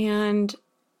 And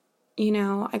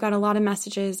I got a lot of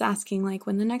messages asking like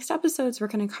when the next episodes were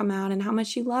going to come out and how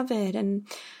much you love it. And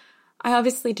I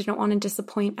obviously didn't want to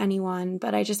disappoint anyone,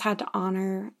 but I just had to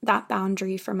honor that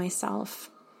boundary for myself,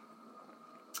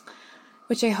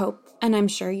 which I hope, and I'm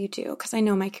sure you do, because I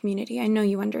know my community. I know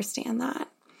you understand that.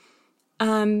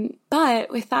 But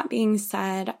with that being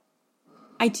said,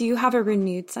 I do have a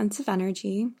renewed sense of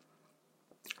energy.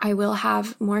 I will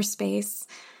have more space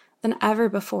than ever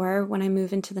before when I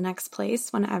move into the next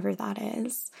place, whenever that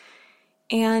is.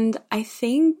 And I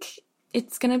think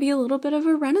it's going to be a little bit of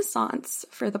a renaissance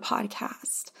for the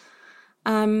podcast.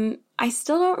 I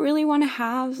still don't really want to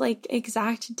have like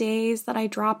exact days that I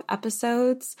drop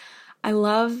episodes. I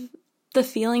love the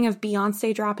feeling of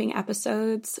Beyonce dropping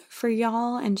episodes for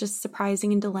y'all and just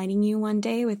surprising and delighting you one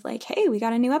day with like, hey, we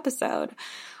got a new episode.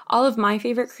 All of my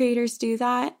favorite creators do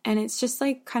that. And it's just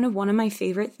like kind of one of my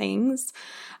favorite things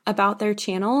about their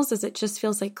channels is it just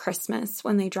feels like Christmas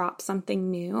when they drop something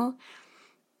new.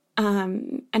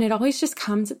 And it always just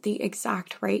comes at the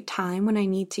exact right time when I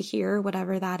need to hear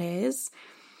whatever that is.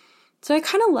 So I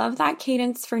kind of love that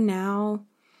cadence for now.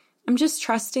 I'm just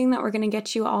trusting that we're going to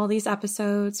get you all these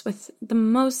episodes with the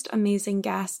most amazing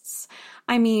guests.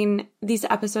 I mean, these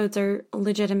episodes are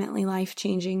legitimately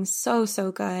life-changing, so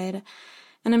good.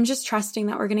 And I'm just trusting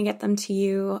that we're going to get them to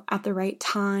you at the right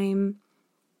time.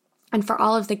 And for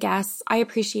all of the guests, I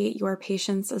appreciate your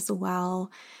patience as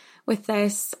well with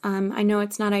this. I know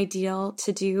it's not ideal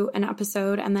to do an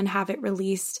episode and then have it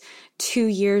released 2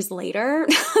 years later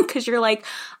because you're like,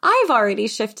 I've already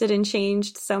shifted and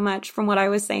changed so much from what I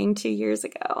was saying 2 years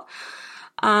ago.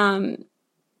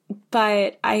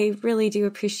 But I really do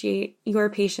appreciate your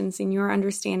patience and your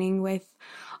understanding with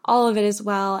all of it as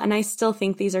well. And I still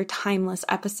think these are timeless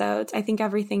episodes. I think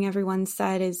everything everyone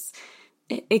said is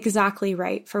exactly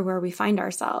right for where we find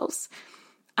ourselves.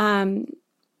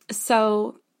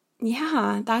 So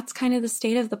yeah, that's kind of the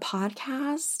state of the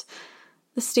podcast,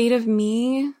 the state of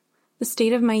me, the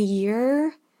state of my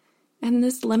year, and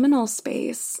this liminal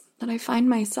space that I find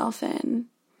myself in,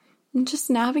 and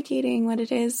just navigating what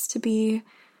it is to be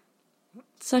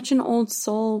such an old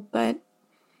soul, but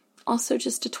also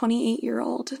just a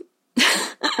 28-year-old,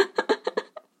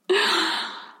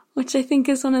 which I think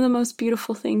is one of the most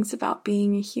beautiful things about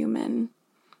being a human.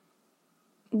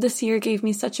 This year gave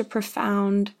me such a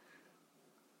profound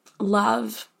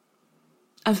love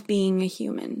of being a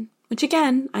human, which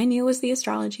again, I knew was the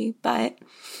astrology, but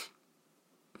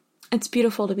it's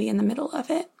beautiful to be in the middle of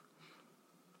it.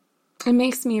 It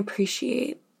makes me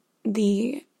appreciate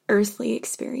the earthly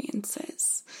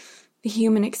experiences, the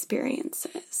human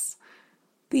experiences,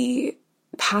 the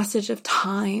passage of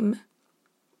time,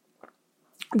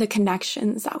 the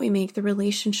connections that we make, the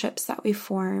relationships that we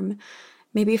form,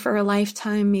 maybe for a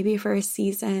lifetime, maybe for a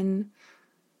season.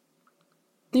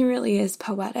 It really is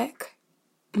poetic.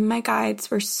 And my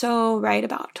guides were so right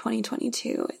about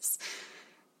 2022.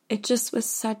 It just was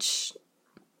such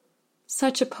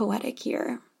a poetic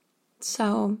year.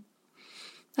 So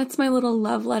that's my little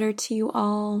love letter to you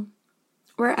all,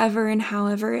 wherever and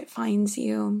however it finds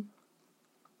you.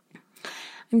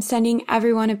 I'm sending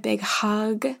everyone a big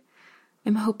hug.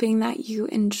 I'm hoping that you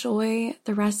enjoy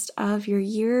the rest of your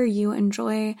year. You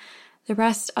enjoy the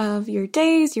rest of your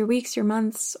days, your weeks, your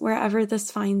months, wherever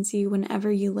this finds you, whenever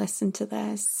you listen to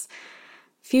this.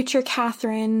 Future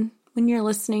Catherine, when you're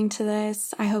listening to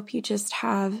this, I hope you just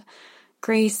have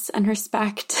grace and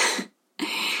respect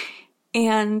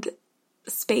and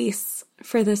space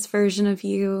for this version of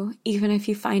you, even if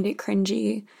you find it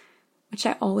cringy, which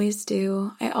I always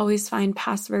do. I always find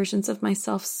past versions of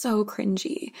myself so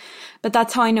cringy, but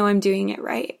that's how I know I'm doing it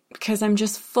right, because I'm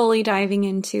just fully diving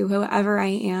into whoever I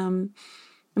am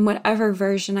and whatever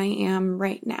version I am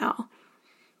right now.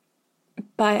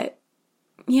 But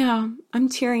yeah, I'm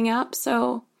tearing up,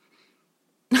 so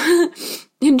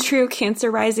in true Cancer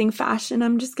rising fashion,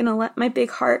 I'm just gonna let my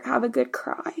big heart have a good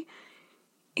cry.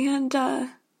 And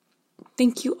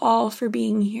thank you all for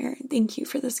being here. Thank you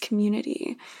for this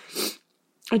community.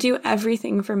 I do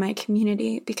everything for my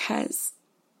community because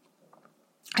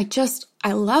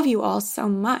I love you all so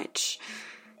much.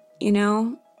 You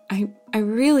know, I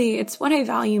really, it's what I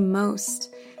value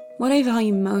most. What I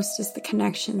value most is the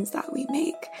connections that we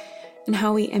make and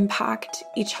how we impact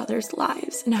each other's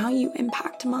lives and how you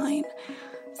impact mine.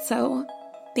 So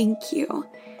thank you.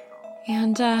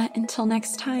 And until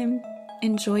next time,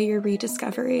 enjoy your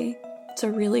rediscovery. It's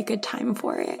a really good time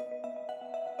for it.